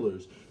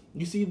oculars.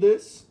 You see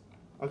this?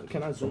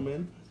 Can I zoom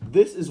in?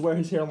 This is where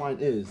his hairline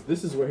is.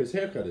 This is where his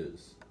haircut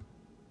is.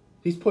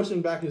 He's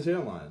pushing back his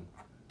hairline.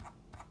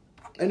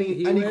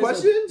 Any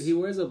questions? He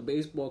wears a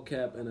baseball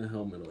cap and a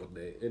helmet all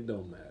day. It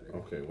don't matter.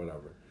 Okay,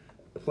 whatever.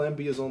 Plan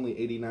B is only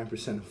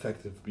 89%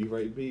 effective. Be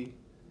right, B.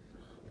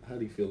 How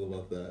do you feel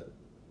about that?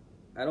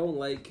 I don't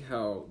like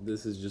how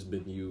this has just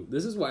been you.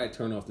 This is why I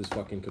turn off this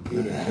fucking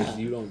computer, because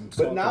you don't.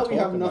 But now we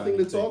have about nothing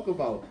to anything. talk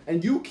about,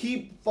 and you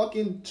keep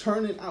fucking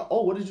turning out.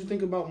 Oh, what did you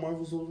think about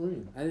Marvel's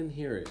Wolverine? I didn't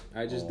hear it.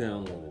 I just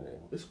downloaded it.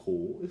 It's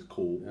cool. It's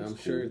cool. I'm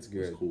It's sure cool. it's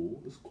good. It's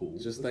cool. It's cool.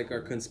 Just It's like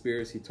our cool.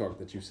 conspiracy talk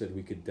that you said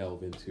we could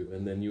delve into,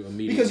 and then you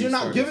immediately Because you're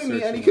not started giving me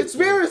searching any for it.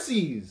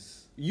 conspiracies.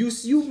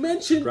 You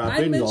mentioned. Strap I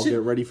in, y'all. mentioned.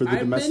 Get ready for the I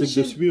domestic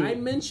mentioned- dispute. I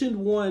mentioned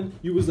one.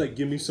 You was like,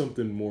 "Give me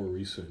something more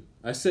recent."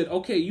 I said,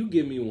 "Okay, you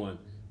give me one.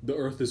 The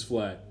Earth is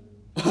flat."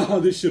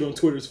 This shit on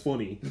Twitter's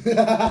funny.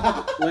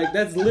 Like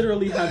that's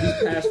literally how these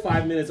past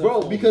 5 minutes. Bro,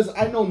 unfolded. because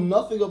I know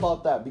nothing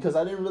about that because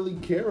I didn't really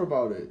care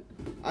about it.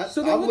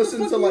 So then I've what the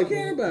listened fuck to do you like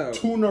care about?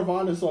 2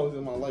 Nirvana songs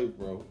in my life,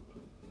 bro.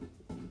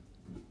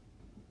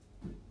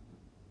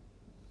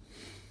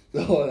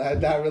 Oh,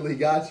 that really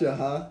got you,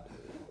 huh?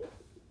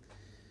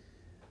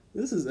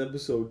 This is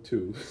episode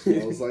 2.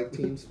 Smells like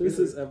Teen Spirit. This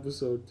is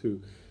episode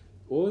 2.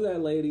 What was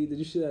that lady? Did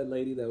you see that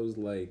lady that was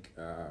like,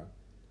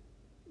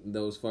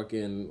 those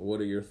fucking,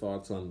 what are your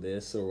thoughts on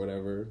this or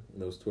whatever?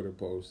 Those Twitter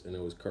posts, and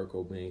it was Kurt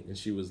Cobain, and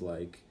she was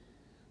like,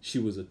 she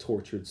was a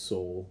tortured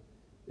soul.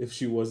 If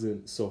she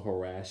wasn't so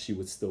harassed, she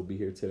would still be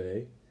here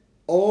today.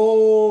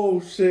 Oh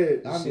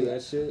shit! You see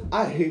that shit?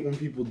 I hate when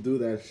people do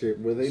that shit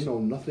where they know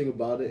nothing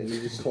about it and they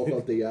just talk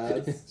out their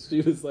ass.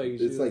 She was like,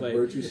 It's like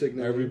virtue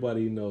signaling.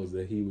 Everybody knows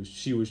that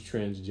she was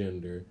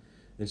transgender,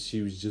 and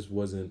she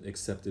wasn't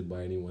accepted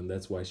by anyone.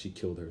 That's why she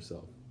killed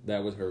herself.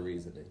 That was her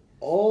reasoning.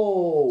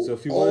 Oh. So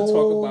if you want to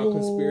talk about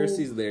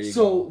conspiracies, there you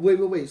go.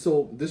 So wait.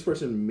 So this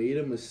person made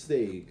a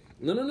mistake.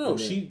 No. And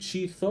then-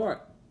 She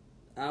thought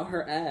out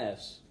her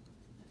ass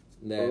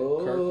that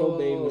Kurt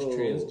Cobain was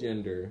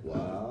transgender.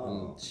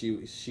 Wow. And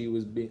she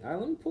was being.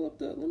 Let me pull up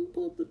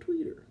the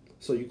tweeter,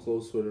 So you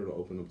closed Twitter to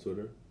open up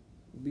Twitter?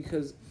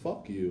 because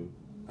Fuck you.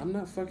 I'm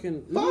not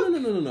fucking. Fuck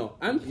No.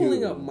 I'm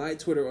pulling you. up my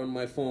Twitter on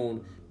my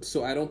phone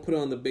so I don't put it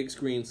on the big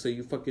screen so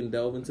you fucking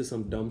delve into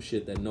some dumb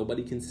shit that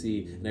nobody can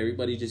see and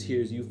everybody just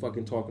hears you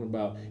fucking talking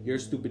about your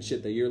stupid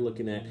shit that you're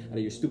looking at out of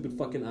your stupid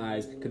fucking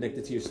eyes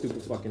connected to your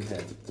stupid fucking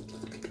head.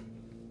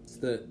 It's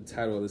the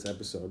title of this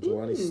episode.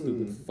 Jelani's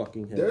stupid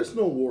fucking head. There's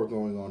no war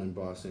going on in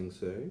Ba Sing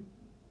Se.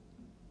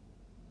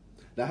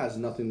 That has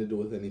nothing to do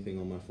with anything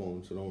on my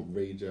phone, so don't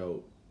rage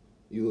out.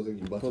 You look like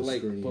you about to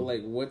scream. But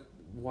like, what?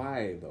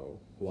 Why though?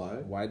 Why?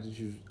 Why did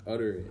you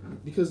utter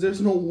it? Because there's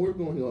no war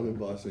going on in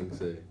Ba Sing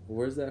Se.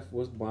 Where's that?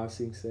 What's Ba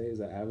Sing Se? Is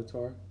that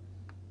Avatar?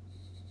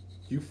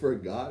 You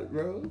forgot,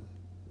 bro?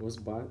 What's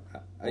Ba?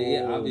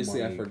 Yeah, Oh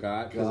obviously I my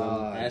forgot because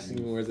God, I'm asking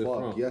you where's it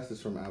fuck. from. Yes,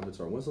 it's from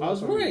Avatar. When's the I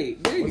last was time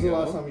right. There you When's go. the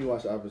last time you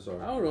watched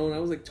Avatar? I don't know. When I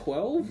was like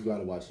 12. You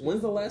gotta watch it.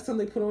 When's the last time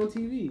they put it on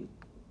TV?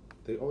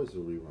 They always do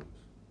reruns.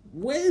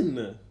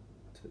 When?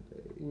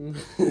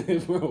 Today.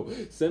 Bro,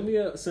 send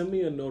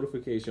me a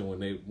notification when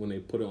they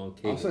put it on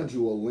cable. I'll send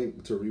you a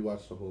link to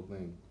rewatch the whole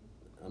thing.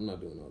 I'm not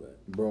doing all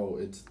that.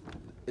 Bro,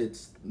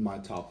 it's my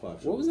top 5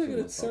 shows. What was I It's in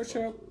gonna my top search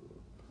 5 up?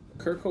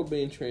 Kurt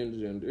Cobain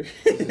transgender.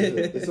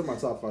 It's in my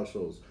top 5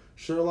 shows.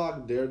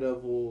 Sherlock,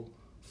 Daredevil,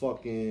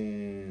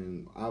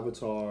 fucking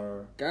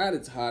Avatar. God,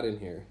 it's hot in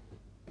here.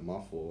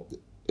 My fault.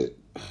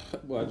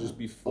 Well, I'll just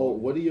be Oh, full.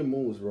 what are your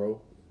moves,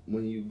 bro?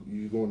 When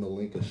you going to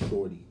link a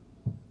shorty?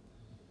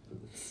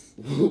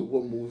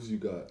 What moves you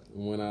got?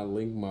 When I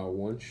link my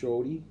one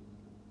shorty,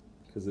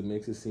 because it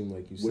makes it seem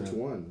like you. Which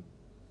one?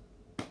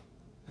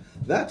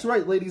 That's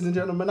right, ladies and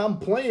gentlemen. I'm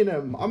playing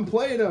him. I'm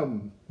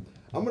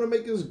gonna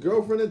make his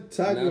girlfriend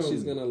attack him. Now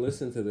she's gonna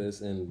listen to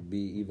this and be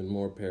even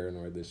more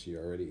paranoid than she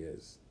already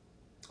is.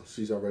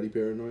 She's already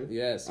paranoid?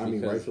 Yes. I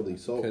mean, because- rightfully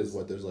so. Because because-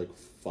 what, there's like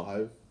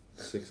 5,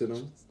 6 of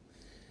them?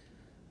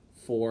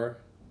 4.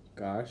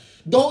 Gosh.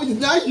 Don't,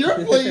 now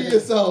you're playing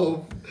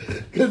yourself.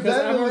 Because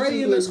I'm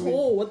already in this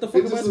hole. What the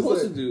fuck am I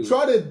supposed to do?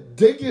 Try to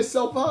dig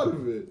yourself out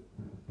of it.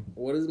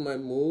 What is my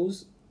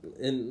moves?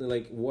 And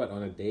like what,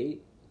 on a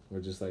date? Or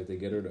just like to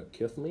get her to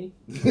kiss me?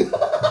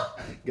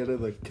 Get her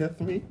to kiss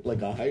me?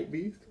 Like a hype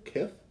beast?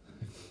 Kiss?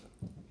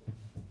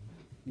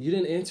 You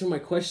didn't answer my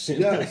question.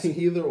 Yes,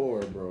 either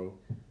or, bro.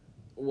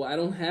 Well, I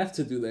don't have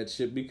to do that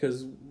shit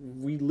because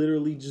we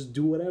literally just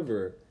do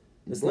whatever.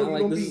 It's Bro, not you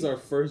like don't this be- is our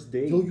first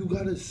date. Yo, you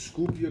gotta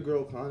scoop your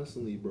girl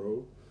constantly,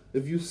 bro.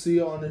 If you see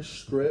her on the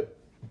strip,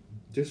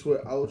 just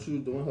without you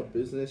doing her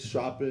business,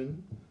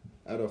 shopping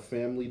at a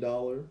Family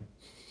Dollar,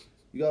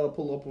 you gotta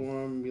pull up on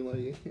her and be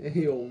like,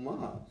 hey, yo,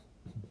 ma,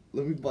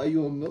 let me buy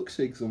you a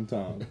milkshake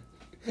sometime.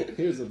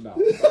 Here's a no.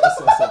 I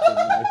said something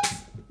nice.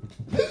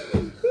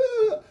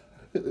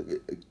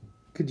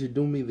 Could you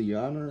do me the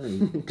honor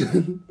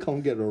and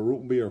come get a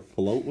root beer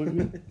float with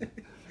me?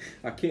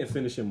 I can't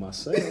finish it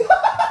myself.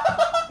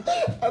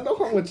 I know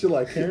how much you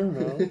like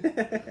caramel.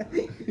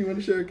 You want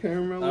to share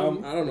caramel? I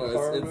don't know.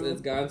 Caramel?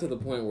 It's gotten to the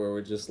point where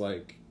we're just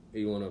like,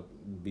 you want to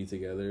be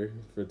together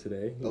for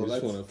today? You Oh, just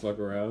that's- want to fuck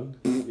around?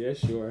 Yeah,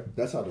 sure.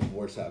 That's how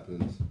divorce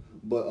happens.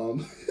 But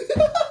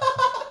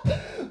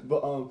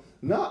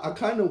nah, I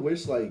kind of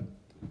wish like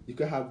you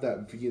could have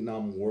that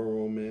Vietnam War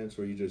romance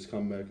where you just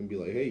come back and be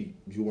like, hey,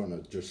 you want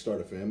to just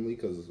start a family?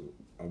 Because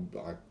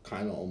I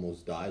kind of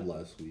almost died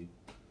last week.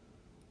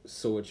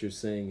 So what you're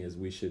saying is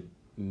we should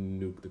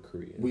nuke the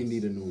Koreans. We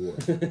need a new war.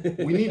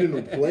 We need a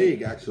new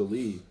plague,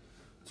 actually.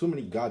 Too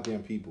many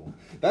goddamn people.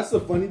 That's the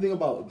funny thing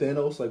about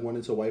Thanos, like,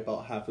 wanting to wipe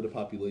out half of the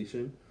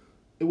population.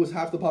 It was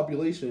half the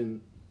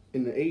population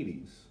in the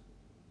 80s.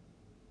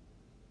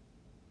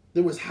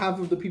 There was half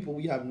of the people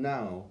we have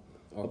now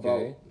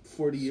about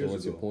 40 years So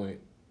what's ago. your point?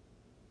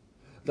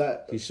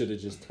 That He should have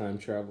just time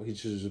traveled. He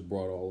should have just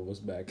brought all of us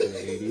back to the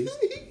 80s.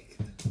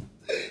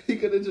 he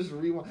could have just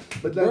rewind.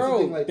 But that's Bro,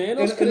 the thing, like,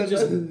 Thanos could have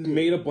just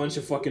made a bunch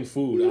of fucking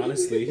food,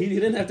 honestly. He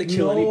didn't have to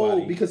kill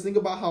anybody. Because think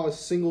about how a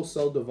single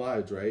cell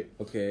divides, right?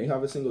 Okay. You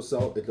have a single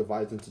cell, it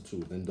divides into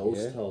 2. Then those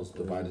Yeah. cells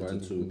divide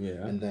into 2.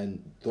 Yeah. And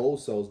then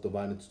those cells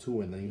divide into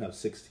 2. And then you have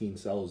 16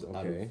 cells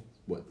out of, Okay.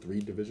 what,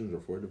 3 divisions or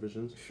 4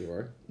 divisions?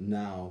 Sure.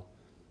 Now,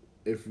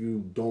 if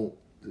you don't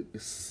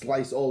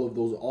slice all of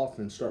those off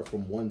and start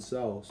from one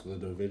cell, so the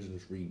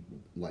divisions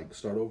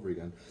start over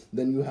again,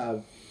 then you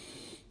have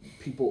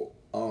people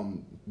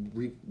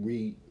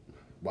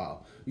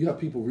you have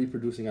people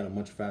reproducing at a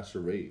much faster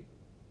rate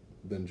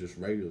than just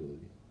regularly.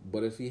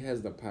 But if he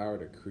has the power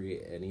to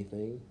create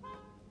anything,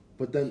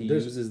 But then He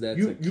there's, uses that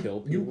you, to you,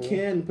 kill You people?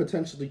 can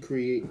potentially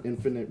create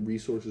infinite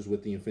resources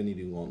with the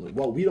Infinity Gauntlet.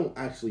 Well, we don't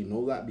actually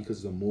know that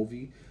because the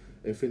movie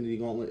Infinity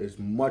Gauntlet is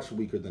much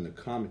weaker than the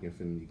comic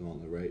Infinity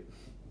Gauntlet, right?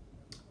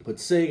 But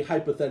say,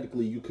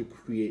 hypothetically, you could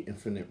create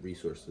infinite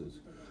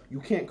resources. You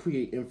can't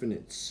create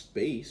infinite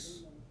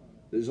space.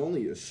 There's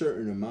only a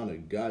certain amount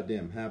of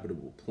goddamn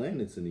habitable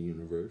planets in the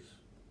universe.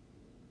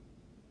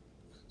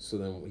 so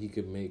then he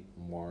could make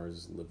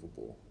Mars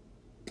livable.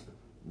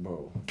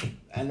 Bro.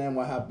 And then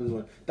what happens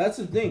when... That's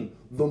the thing.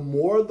 The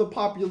more the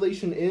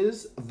population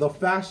is, the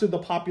faster the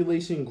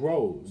population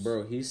grows.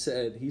 Bro, he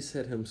said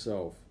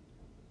himself,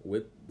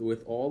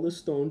 with all the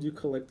stones you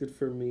collected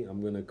for me,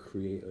 I'm gonna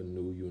create a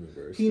new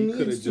universe. He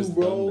coulda needs to, just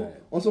bro. done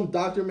that. On some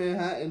Dr.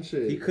 Manhattan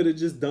shit. He could have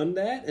just done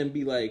that and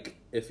be like,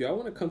 if y'all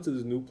want to come to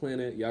this new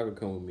planet, y'all can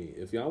come with me.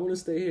 If y'all want to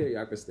stay here,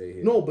 y'all can stay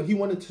here. No, but he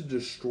wanted to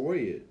destroy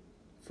it.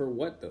 For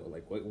what though?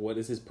 Like, what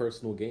is his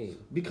personal gain?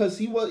 Because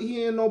he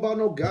didn't know about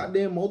no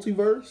goddamn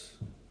multiverse.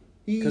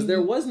 Because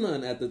there was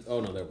none at the. Oh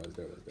no, there was.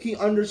 He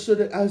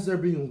understood it as there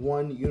being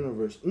one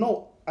universe.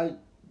 No,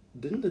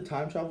 didn't the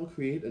time travel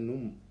create the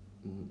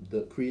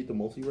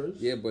multiverse?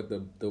 Yeah, but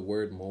the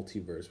word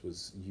multiverse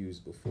was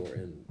used before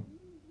in.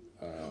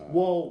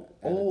 Well,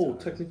 at a time.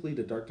 technically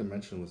the Dark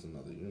Dimension was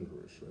another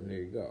universe, right? There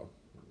you go.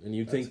 And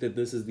you think that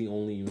this is the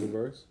only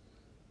universe?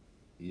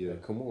 Yeah,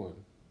 Like, come on.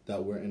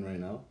 that we're in right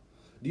now.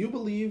 Do you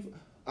believe?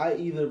 I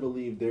either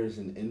believe there's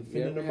an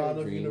infinite Yeah, amount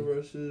of dream.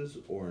 universes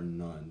or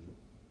none.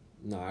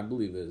 No, I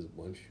believe there's a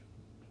bunch.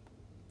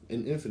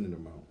 An infinite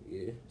amount.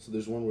 Yeah. So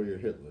there's one where you're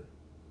Hitler.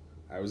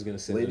 I was gonna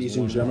say. Ladies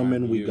there's and one where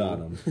gentlemen, I'm we you. got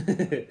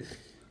him.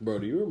 Bro,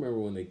 do you remember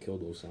when they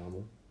killed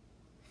Osama?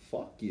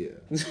 Fuck yeah.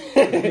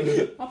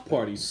 I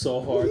partied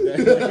so hard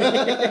that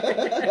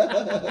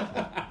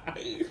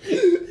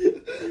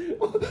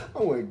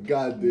I went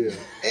goddamn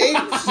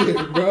ape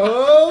shit,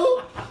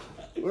 bro.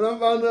 When I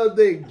found out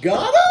they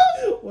got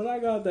him, when I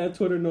got that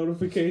Twitter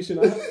notification,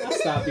 I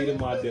stopped eating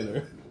my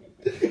dinner.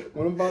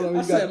 when I found out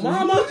I said,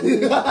 "Mama."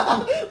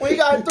 when he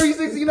got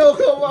 360 no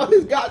come on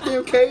his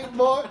goddamn cave,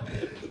 boy.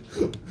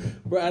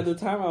 Bro, at the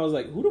time I was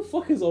like, "Who the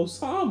fuck is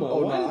Osama?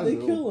 Oh, Why no, I did they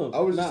knew. kill him?" I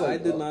was just I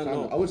like, did not kinda-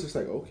 know. I was just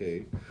like,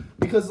 okay,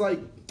 because like,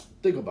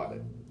 think about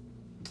it.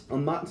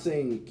 I'm not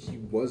saying he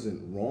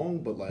wasn't wrong,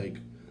 but like,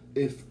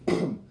 if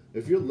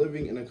if you're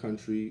living in a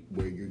country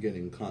where you're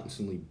getting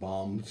constantly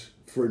bombed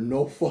for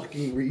no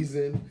fucking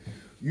reason,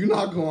 You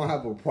not gonna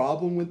have a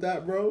problem with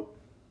that, bro?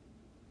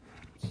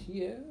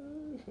 Yeah,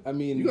 I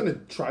mean, You're gonna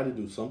try to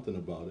do something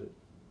about it.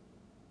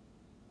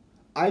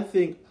 I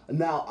think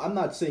now I'm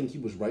not saying he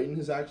was right in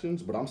his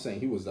actions, but I'm saying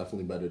he was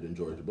definitely better than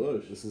George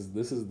Bush. this is the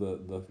This is the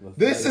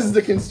This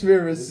is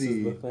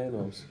conspiracy. the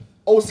Thanos.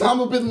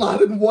 Osama bin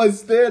Laden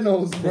was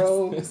Thanos,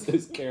 bro. This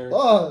is character.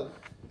 Fuck.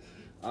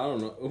 I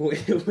don't know.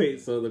 Wait.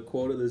 So the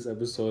quote of this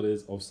episode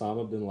is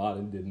Osama bin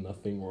Laden did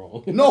nothing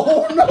wrong. No.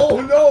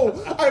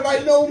 I by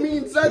no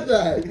means said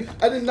that.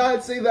 I did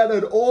not say that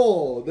at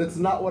all. That's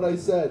not what I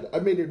said. I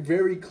made it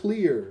very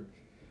clear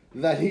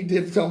that he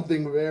did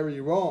something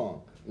very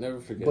wrong. Never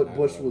forget. But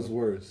Bush 9/11. was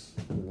worse.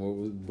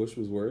 Bush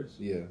was worse?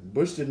 Yeah.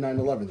 Bush did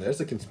 9/11.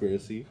 There's a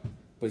conspiracy.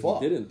 But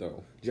Fuck. he didn't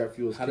though. Jet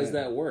fuel. How does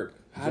that work?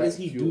 How Jet does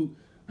he fuel. do?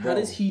 How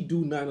does he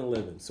do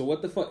 9/11? So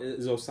what the fuck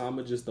is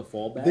Osama just the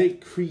fallback?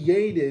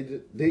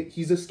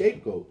 He's a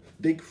scapegoat.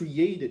 They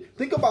created.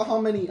 Think about how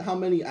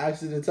many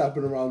accidents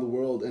happen around the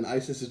world, and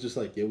ISIS is just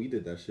like, yeah, we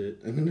did that shit,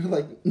 and then they're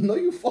like, no,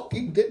 you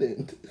fucking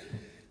didn't.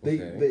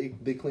 Okay.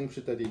 They claim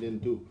shit that they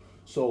didn't do.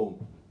 So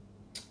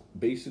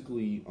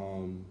basically,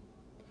 and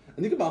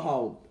think about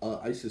how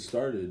ISIS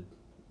started.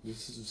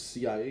 This is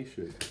CIA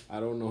shit. I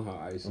don't know how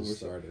ISIS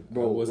started.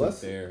 Bro, I wasn't let's,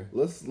 there.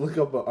 Let's look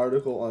up an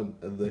article on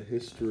the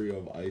history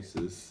of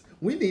ISIS.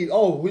 We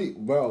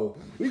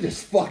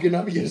just fucking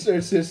up your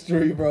search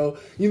history, bro.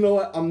 You know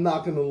what? I'm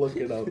not gonna look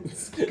it up.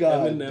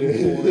 God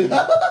Eminem damn.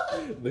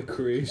 porn, the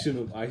creation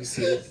of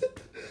ISIS.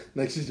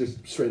 Like she's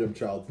just straight up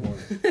child porn.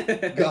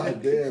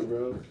 God damn,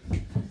 bro.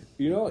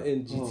 You know,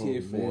 in GTA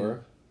Oh, 4, man.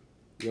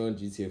 you know, in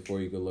GTA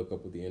 4, you could look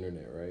up with the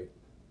internet, right?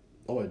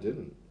 Oh, I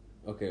didn't.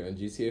 Okay, in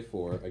GTA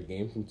 4, a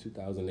game from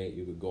 2008,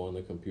 you could go on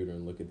the computer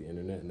and look at the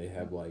internet, and they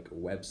have like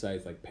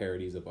websites, like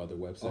parodies of other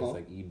websites,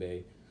 like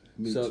eBay.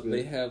 So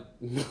they have,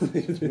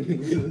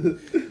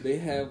 they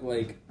have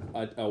like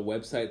a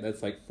website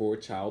that's like for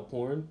child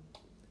porn,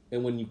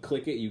 and when you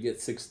click it, you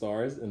get 6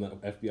 stars, and the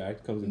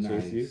FBI comes and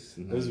chases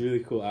you. It was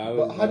really cool.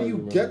 But how do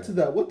you get to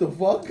that? What the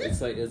fuck?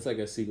 It's like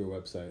a secret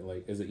website,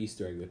 like as an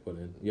Easter egg they put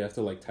in. You have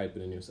to like type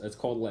it in your. It's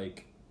called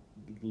like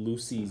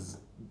Lucy's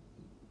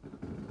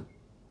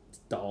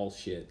doll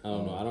shit. I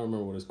don't know. I don't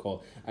remember what it's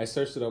called. I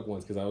searched it up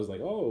once because I was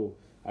like, oh,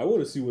 I want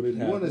to see what it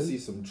You has. want to see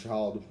some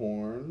child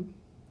porn?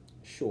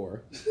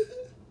 Sure.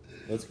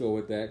 Let's go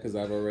with that because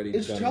I've already.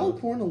 Is done child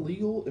one. porn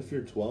illegal if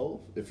you're 12?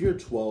 If you're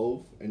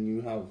 12 and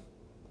you have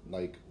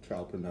like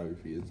child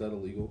pornography, is that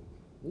illegal?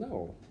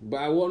 No, but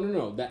I want to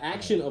know the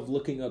action of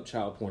looking up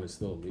child porn is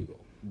still illegal,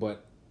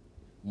 but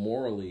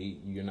morally,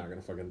 you're not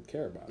gonna fucking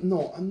care about it.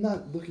 No, I'm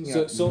not looking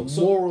So- at so-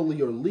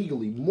 morally or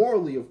legally.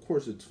 Morally, of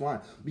course, it's fine.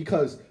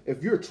 Because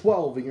if you're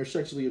 12 and you're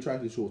sexually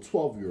attracted to a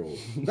 12-year-old,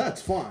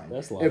 that's fine.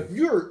 That's life. If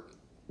you're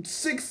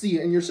 60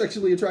 and you're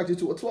sexually attracted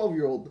to a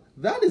 12-year-old,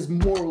 that is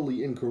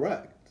morally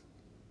incorrect.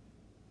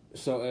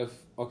 So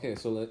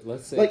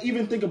let's say Like,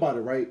 even think about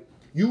it, right?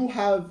 You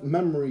have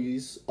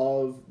memories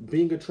of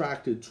being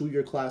attracted to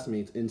your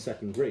classmates in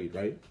 2nd grade,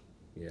 right?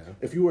 yeah,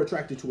 If you were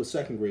attracted to a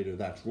 2nd grader,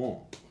 that's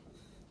wrong.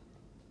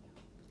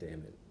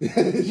 damn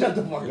it. Shut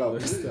the fuck up.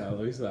 Let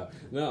me stop.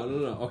 No.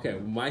 Okay,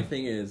 my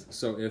thing is,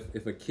 so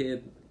if a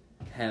kid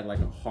had like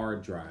a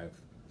hard drive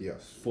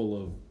Yes.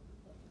 full of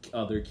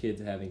other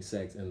kids having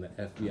sex and the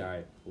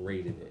FBI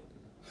raided it,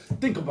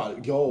 Think about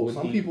it. Yo, Would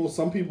some he-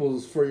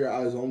 people's for your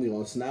eyes only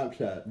on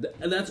Snapchat.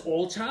 and that's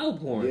all child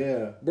porn.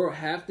 Yeah. Bro,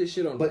 half this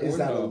shit on But is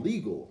that Pornhub-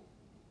 illegal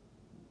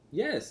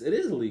Yes, it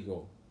is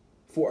illegal.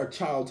 for a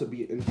child to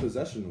be in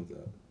possession of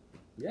that?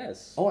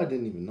 Yes. Oh, I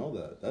didn't even know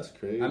that. That's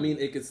crazy. I mean,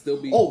 it could still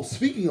be. oh,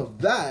 speaking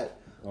of that,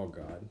 Oh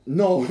God.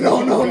 no,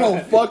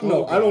 fuck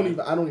no. Oh, I don't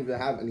even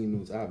have any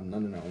news. I have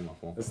none of that on my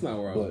phone. That's not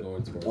where I was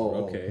going towards. Oh, but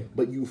okay.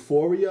 But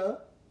Euphoria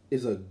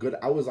is a good.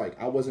 I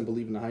wasn't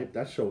believing the hype.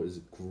 That show is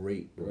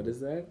great, bro. What is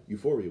that?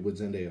 Euphoria with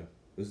Zendaya.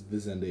 This is the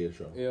Zendaya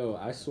show. Yo,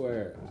 I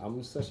swear,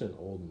 I'm such an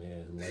old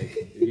man.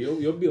 Like,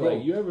 you'll be Bro,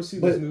 like, you ever see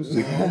But this new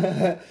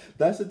song?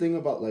 that's the thing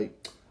about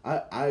like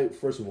I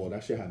first of all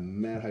that shit had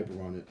mad hype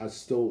around it.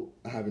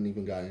 I haven't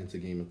even gotten into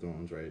Game of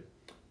Thrones, right?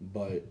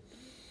 But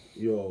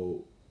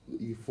yo,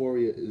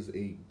 Euphoria is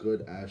a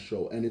good ass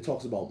show, and it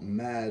talks about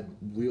mad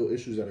real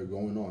issues that are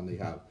going on.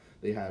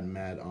 They had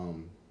mad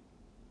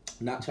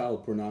not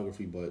child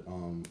pornography, but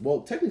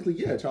well technically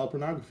yeah, child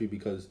pornography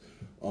because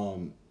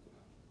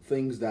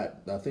thing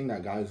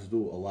that guys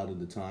do a lot of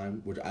the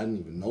time, which I didn't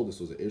even know this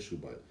was an issue,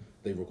 but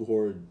they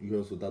record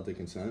girls without their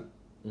consent.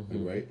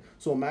 Right?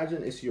 So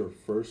imagine it's your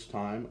first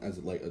time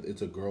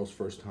it's a girl's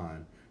first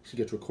time. She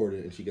gets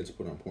recorded and she gets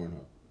put on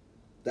Pornhub.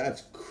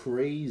 That's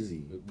crazy.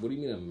 What do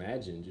you mean?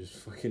 Imagine just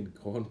fucking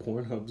go on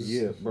Pornhub.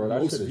 Yeah, bro,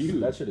 Most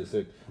viewed. that shit is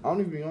sick. I don't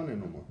even be on there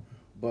no more.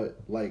 But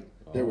like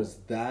there was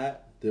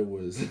that, there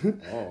was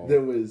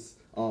there was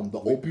the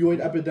opioid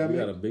epidemic. We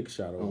got a big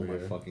shot over Oh my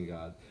here. fucking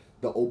god.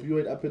 The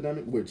opioid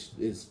epidemic, which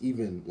is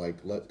even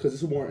like because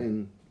it's more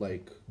in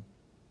like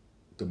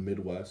the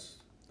Midwest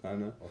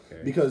kind of.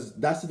 Okay. Because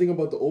that's the thing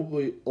about the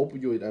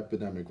opioid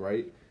epidemic,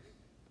 right?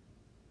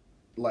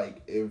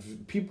 Like if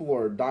people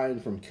are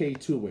dying from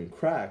K2 and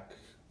crack,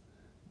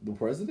 the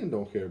president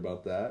don't care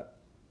about that.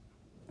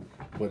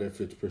 But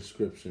if it's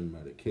prescription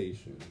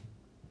medication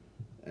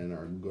and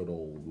our good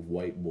old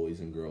white boys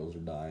and girls are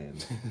dying,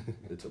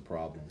 it's a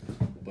problem.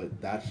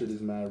 But that shit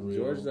is mad real.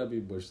 George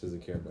W. Bush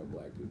doesn't care about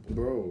black people,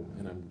 Bro.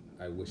 and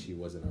I wish he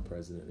wasn't our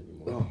president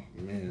anymore.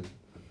 Oh, man.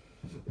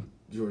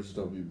 George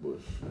W.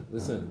 Bush.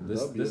 Listen,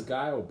 this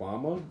guy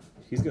Obama,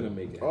 he's gonna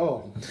make it.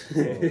 Oh.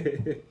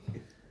 Happen.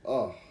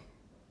 Oh.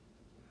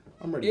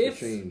 I'm ready for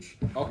change.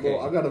 Okay.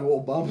 Bro, I got an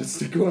Obama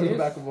sticker on the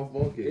back of my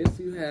phone case. If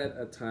you had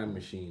a time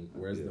machine,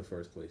 where's the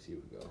first place you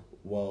would go?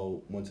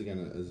 Well, once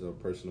again, as a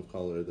person of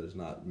color, there's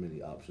not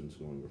many options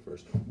going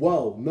first.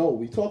 Well, no,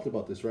 we talked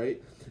about this, right?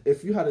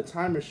 If you had a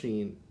time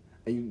machine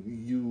and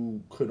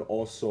you could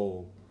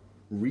also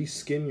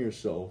reskin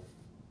yourself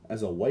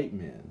as a white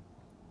man.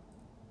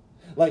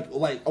 Like,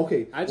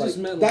 okay. I just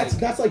meant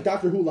that's like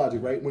Doctor Who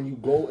logic, right? When you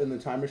go in the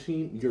time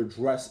machine, you're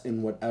dressed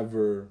in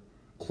whatever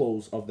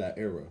clothes of that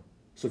era.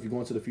 So if you go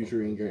into the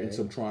future and you're in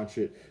some Tron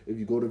shit, if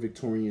you go to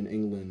Victorian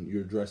England,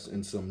 you're dressed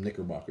in some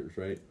knickerbockers,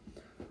 right?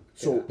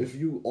 So if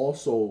you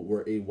also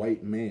were a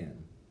white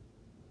man,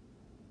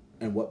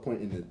 and what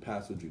point in the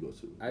past would you go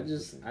to? I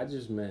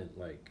just meant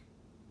like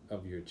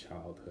of your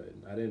childhood.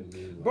 I didn't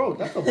mean like, Bro,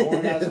 that's a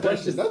boring ass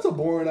question. That's a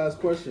boring ass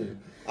question.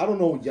 I don't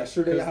know.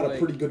 Yesterday I had a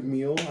pretty good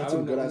meal. I had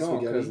some good ass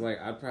spaghetti. Because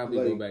like I'd probably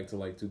go back to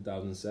like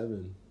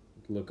 2007,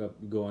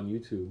 go on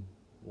YouTube,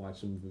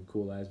 watch some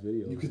cool ass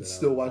videos. You could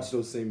still watch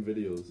those same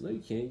videos. No, you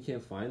can't. You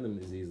can't find them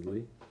as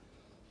easily.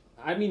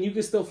 I mean, you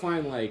can still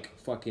find like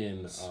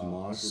fucking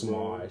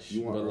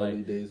Smosh, but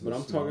like, but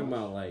I'm talking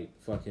about like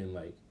fucking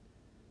like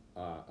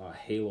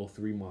Halo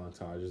 3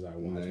 montages I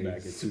watched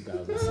back in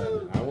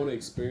 2007. I want to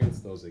experience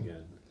those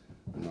again.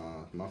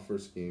 Nah, my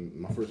first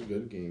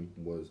good game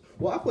was...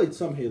 Well, I played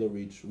some Halo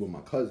Reach with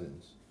my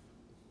cousins.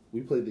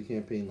 We played the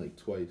campaign like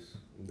twice.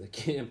 The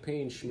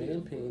campaign,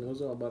 schmampaign, it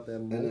was all about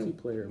that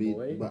multiplayer,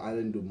 boy. But I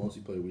didn't do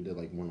multiplayer, we did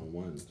like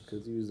one-on-ones.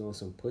 Because you was on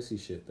some pussy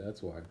shit,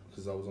 that's why.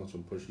 Because I was on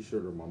some pushy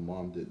shit or my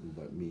mom didn't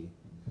let me.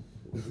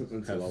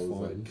 Until I was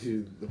like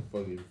the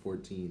fucking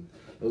 14.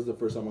 That was the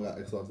first time I got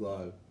Xbox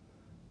Live.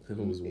 And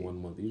it was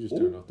 1 month. You just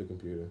turned off the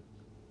computer.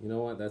 You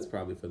know what? That's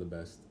probably for the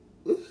best.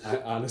 I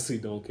honestly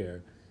don't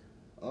care.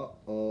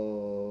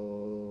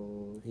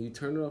 Uh-oh. You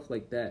turn it off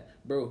like that.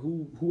 Bro,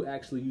 who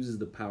actually uses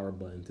the power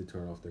button to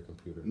turn off their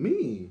computer?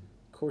 Me.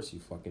 Of course you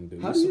fucking do.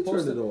 How do you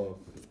turn it off?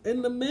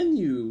 In the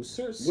menu.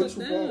 Sit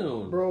down.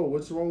 Wrong, bro,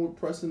 what's wrong with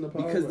pressing the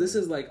power Because button? this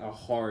is like a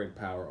hard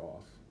power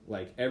off.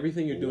 Like,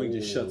 everything you're doing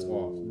just shuts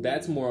off.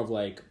 That's more of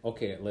like,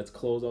 okay, let's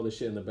close all the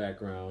shit in the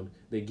background.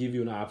 They give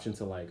you an option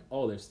to like,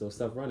 oh, there's still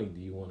stuff running. Do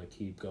you want to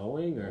keep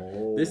going?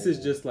 Or this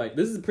is just like,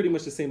 this is pretty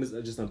much the same as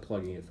just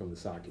unplugging it from the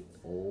socket.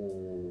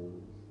 Oh.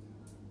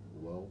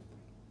 Well.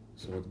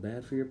 So it's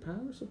bad for your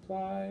power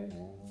supply.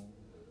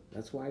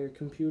 That's why your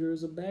computer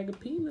is a bag of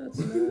peanuts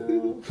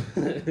now.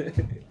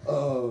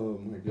 Oh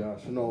my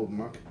gosh. No,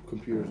 my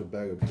computer's a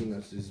bag of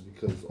peanuts is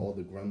because all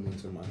the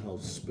gremlins in my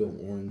house spill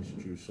orange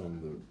juice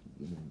on the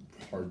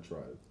hard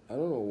drive. I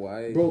don't know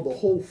why. Bro, the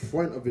whole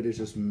front of it is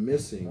just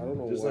missing. I don't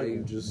know just why like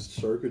you just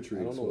circuitry.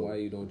 I don't know why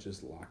you don't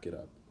just lock it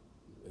up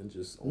and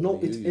just. No,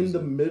 it's in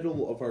the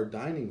middle of our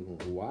dining room.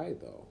 Why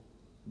though?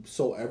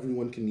 So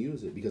everyone can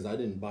use it because I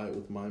didn't buy it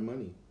with my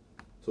money.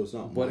 So it's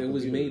not. But it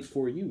was made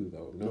for you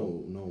though.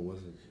 No, it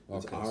wasn't.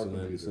 It's okay, our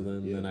computer. So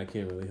then I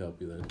can't really help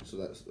you then. So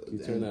that's. Can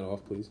you turn that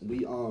off, please?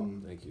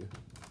 Thank you.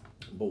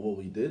 But what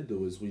we did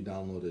do is we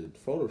downloaded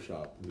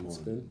Photoshop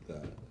on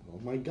that. Oh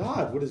my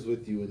God! What is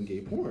with you and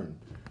gay porn?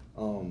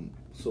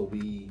 So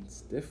we.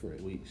 It's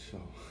different. We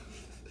show.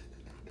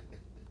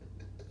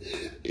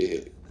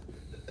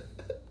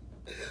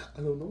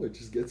 I don't know. It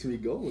just gets me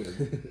going.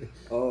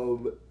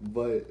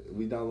 But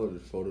we downloaded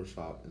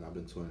Photoshop, and I've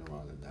been toying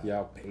around in that.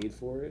 Y'all paid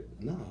for it?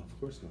 No, of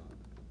course not.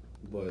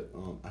 But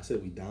I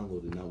said we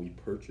downloaded. Now we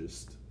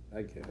purchased.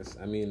 I guess.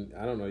 I mean,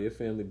 I don't know. Your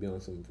family be on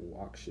some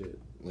walk shit.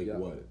 Like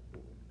what?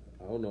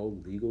 I don't know.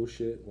 Legal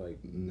shit, like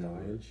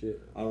buying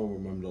shit. I don't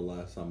remember the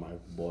last time I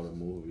bought a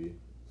movie.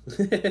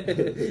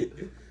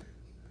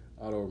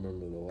 I don't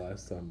remember the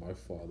last time my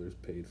father's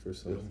paid for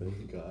something. Oh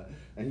my God.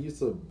 And he used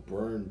to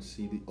burn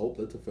CD. Oh,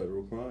 that's a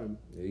federal crime.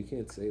 Yeah, you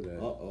can't say that.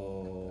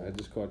 Uh-oh. I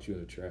just caught you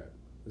in a trap.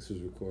 This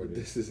was recorded.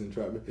 This is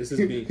entrapment. This is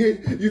me.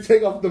 You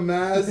take off the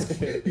mask.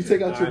 You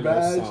take out your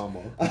badge.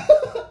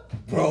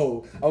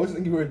 Bro, I was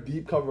thinking you were a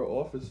deep cover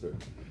officer.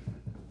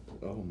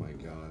 Oh my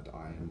God,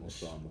 I am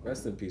Osama.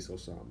 Rest in peace,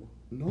 Osama.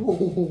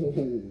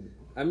 No.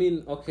 I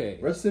mean, okay.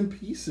 Rest in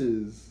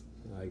pieces.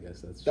 I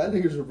guess that's true. That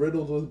nigga's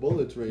riddled with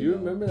bullets right now. You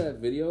remember that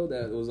video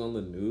that was on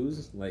the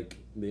news? Like,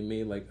 they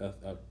made like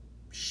a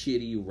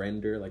shitty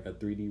render, like a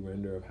 3D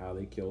render of how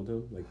they killed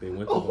him. Like, they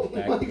went to the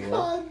back door. Oh my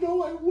God,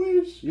 no, I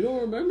wish. You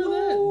don't remember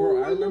that?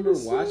 Bro, I remember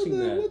watching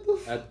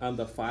that on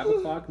the 5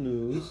 o'clock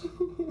news.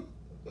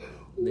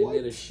 They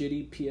did a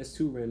shitty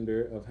PS2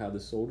 render of how the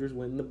soldiers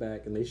went in the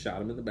back and they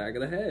shot him in the back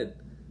of the head.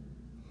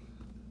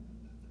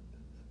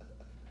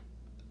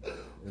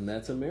 And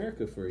that's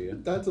America for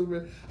you.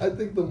 I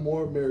think the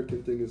more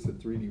American thing is the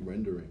 3D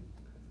rendering.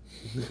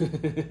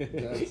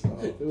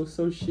 It was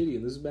so shitty.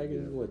 And this is back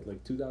in, what,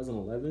 like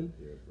 2011?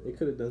 Yeah, bro. They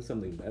could have done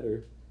something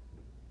better.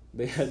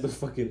 They had the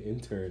fucking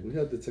intern. We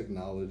had the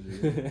technology.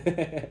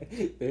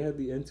 They had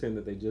the intern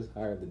that they just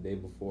hired the day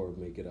before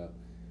Make It Up.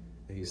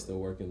 And he's still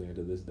working there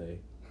to this day.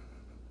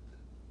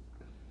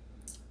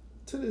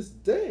 To this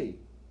day.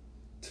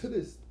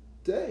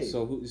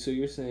 So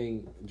you're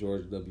saying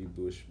George W.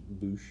 Bush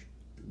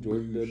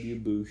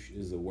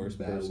is the worst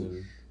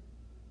person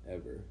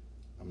ever.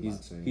 I'm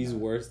not saying he's that.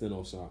 worse than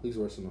Osama. He's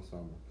worse than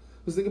Osama.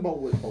 Because think about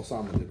what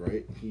Osama did,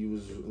 right? He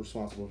was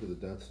responsible for the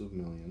deaths of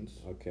millions.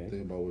 Okay.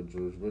 Think about what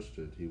George Bush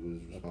did. He was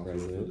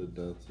responsible for the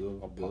deaths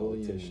of A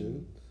billions.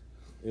 politician.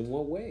 In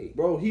what way?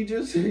 Bro, he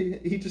just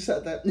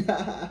had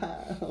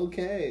that.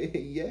 Okay,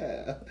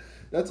 yeah,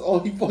 that's all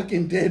he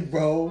fucking did,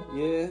 bro.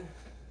 Yeah.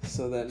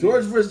 So that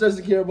George means Bush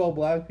doesn't care about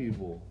black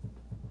people.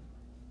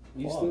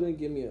 you Fuck. still didn't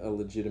give me a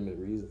legitimate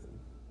reason.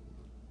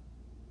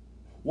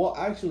 Well,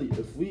 actually,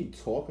 if we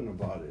talking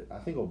about it, I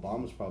think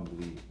Obama's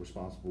probably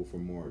responsible for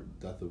more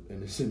death of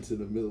innocents in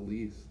the Middle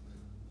East.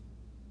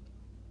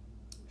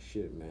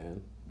 Shit,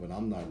 man. But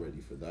I'm not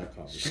ready for that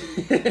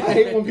conversation. I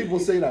hate when people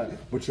say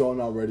that. But y'all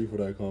not ready for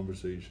that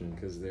conversation.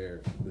 Because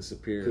they're the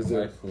superior Because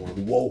they're life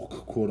form. woke,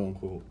 quote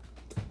unquote.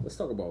 Let's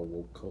talk about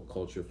woke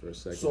culture for a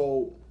second.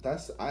 So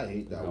I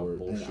hate that How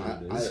word. And bullshit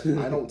it is.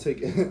 I don't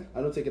take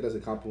it as a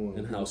compliment.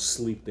 and how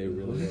sleep they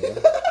really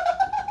are.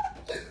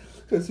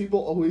 Because people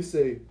always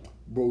say,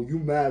 bro, you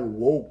mad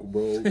woke,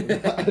 bro.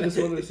 I just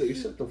want to say,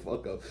 shut the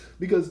fuck up.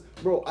 Because,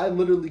 bro, I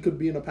literally could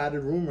be in a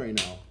padded room right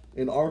now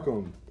in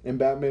Arkham, and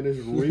Batman is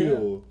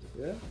real.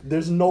 Yeah.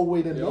 There's no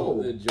way to Yo,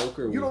 know. the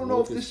Joker was You don't know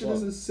woke if as this shit fuck.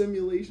 is a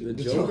simulation.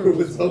 The Joker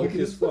was woke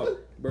as fuck. fuck.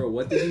 Bro,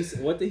 what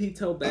did he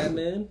tell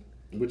Batman?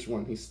 Which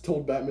one? He's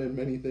told Batman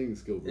many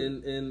things, Gilbert.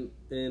 In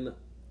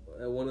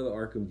one of the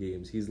Arkham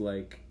games, he's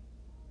like,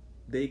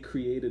 they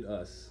created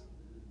us,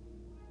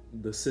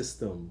 the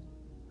system.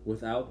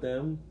 Without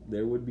them,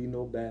 there would be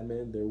no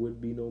Batman. There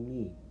would be no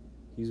me.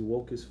 He's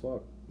woke as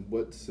fuck.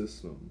 What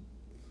system?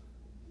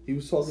 He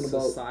was talking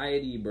about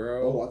Society,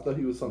 bro. Oh, I thought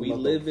he was talking We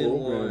about live the in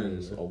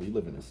programmers. one. Oh, we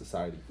live in a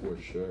society for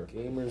sure.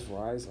 Gamers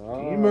rise up.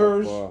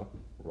 Gamers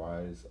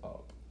rise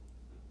up.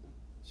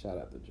 Shout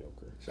out the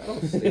Joker. Shout out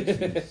Stacey's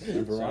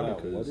and Shout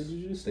out, Veronica's. what did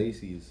you just say?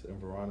 Stacey's and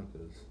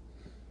Veronica's.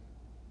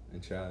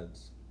 And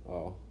Chad's.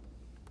 Oh.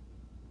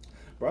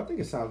 Bro, I think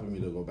it's time for me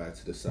to go back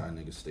to the side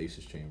nigga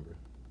stasis chamber.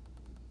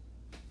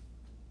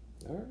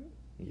 Alright.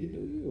 You Yeah. do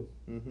you.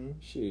 Mm-hmm.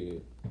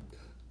 Shit.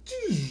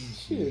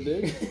 Shit,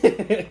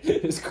 nigga.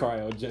 It's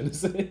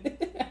cryogenesis.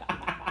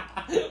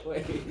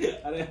 Wait,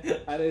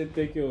 I didn't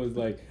think it was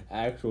like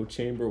actual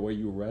chamber where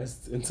you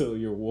rest until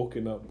you're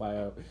woken up by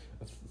a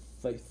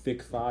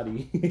thick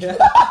thotty.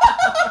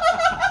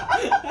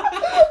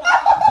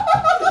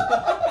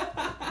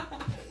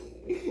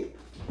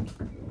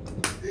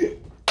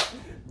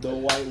 The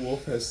white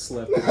wolf has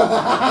slept.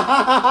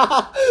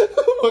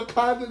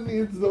 Wakanda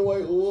needs the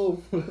white wolf.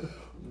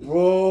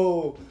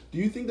 Bro, do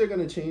you think they're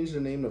going to change the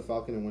name of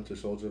Falcon and Winter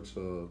Soldier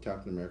to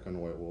Captain America and the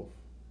White Wolf?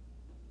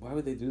 Why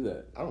would they do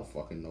that? I don't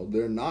fucking know.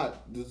 They're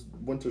not just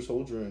Winter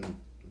Soldier and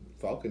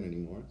Falcon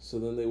anymore. So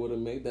then they would have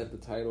made that the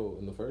title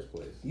in the first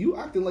place. You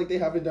acting like they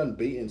haven't done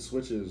bait and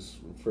switches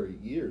for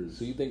years.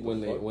 So you think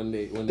when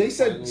they they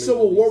said finally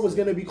Civil War released was it-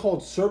 going to be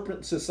called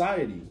Serpent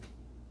Society?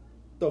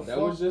 The that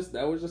fuck? was just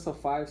a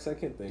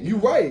 5-second thing. You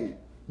right.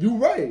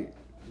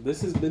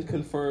 This has been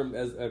confirmed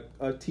as a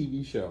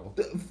TV show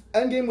The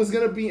Endgame was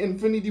going to be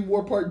Infinity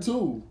War Part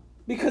 2.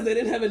 because they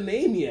didn't have a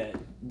name yet.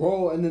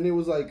 Bro, and then it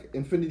was like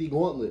Infinity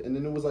Gauntlet, and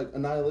then it was like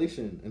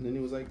Annihilation, and then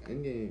it was like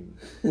Endgame.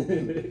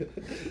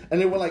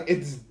 And they were like,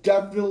 it's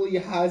definitely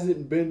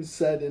hasn't been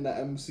said in the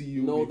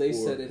MCU No, they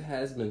before. said it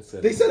has been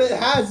said. They said it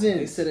hasn't.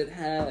 They said it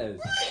has.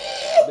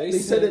 They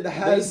said it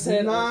has They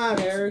said not,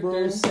 a character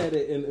bro. said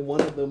it in one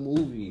of the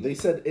movies. They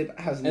said it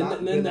has and not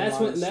then been that's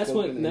a line when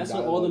spoken in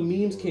all the dialogue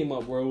memes before. came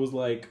up where it was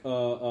like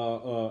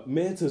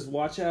Mantis,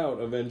 watch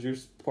out,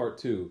 Avengers Part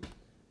 2.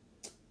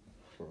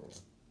 Bro,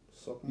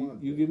 suck my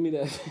You dick. give me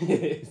that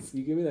face.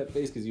 You give me that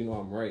face because you know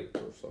I'm right.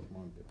 Bro, suck my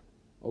dick.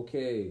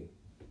 Okay,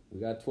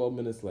 we got 12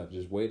 minutes left.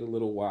 Just wait a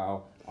little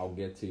while. I'll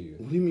get to you.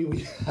 What do you mean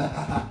we?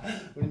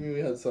 What do you mean we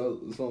had so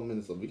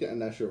minutes left? We can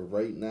end that shit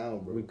right now,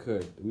 bro. We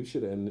could. We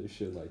should end this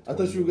shit like. I thought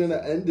 20 you were gonna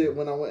minutes end it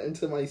when I went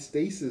into my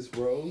stasis,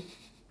 bro.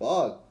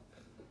 Fuck.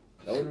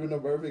 That would have been a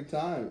perfect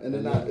time. And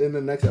then in the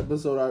next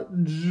episode, I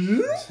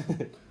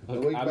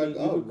Look, wake I back mean, you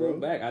up, could go bro.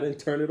 back. I didn't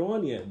turn it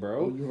on yet, Oh,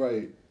 bro. you're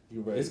right.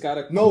 You're right. It's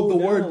gotta No, cool the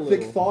down a word thick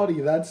little. thoughty.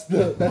 That's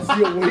the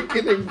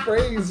awakening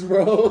phrase,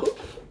 bro.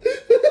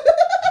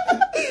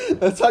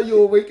 That's how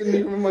you awaken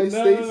me from my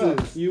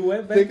stasis. You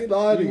went back. Thick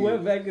thoughty. You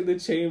went back in the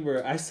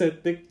chamber. I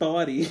said thick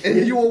thoughty.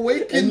 And you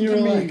awakened And you're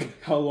me.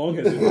 like, how long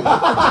has it been?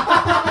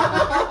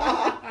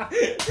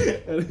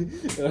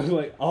 And I'm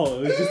like, oh,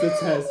 it was just a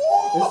test.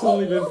 It's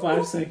only been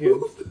 5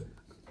 seconds.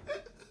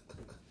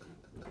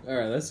 All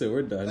right, that's it.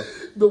 We're done.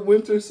 The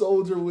Winter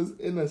Soldier was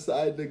in a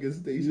side nigga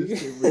stasis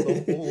chamber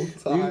the whole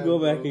time. You can go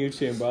back bro. in your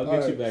chamber. I'll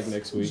get you back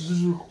next week.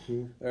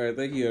 All right,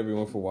 thank you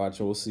everyone for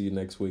watching. We'll see you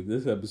next week.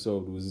 This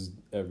episode was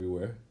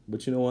everywhere,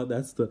 but you know what?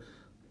 That's the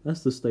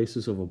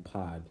stasis of a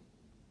pod.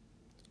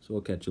 So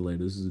I'll catch you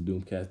later. This is a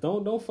Doomcast.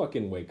 Don't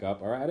fucking wake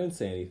up. All right, I didn't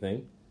say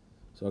anything.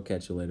 So I'll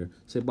catch you later.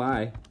 Say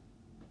bye.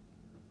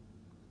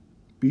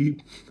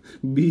 Beep,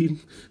 beep,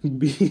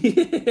 beep.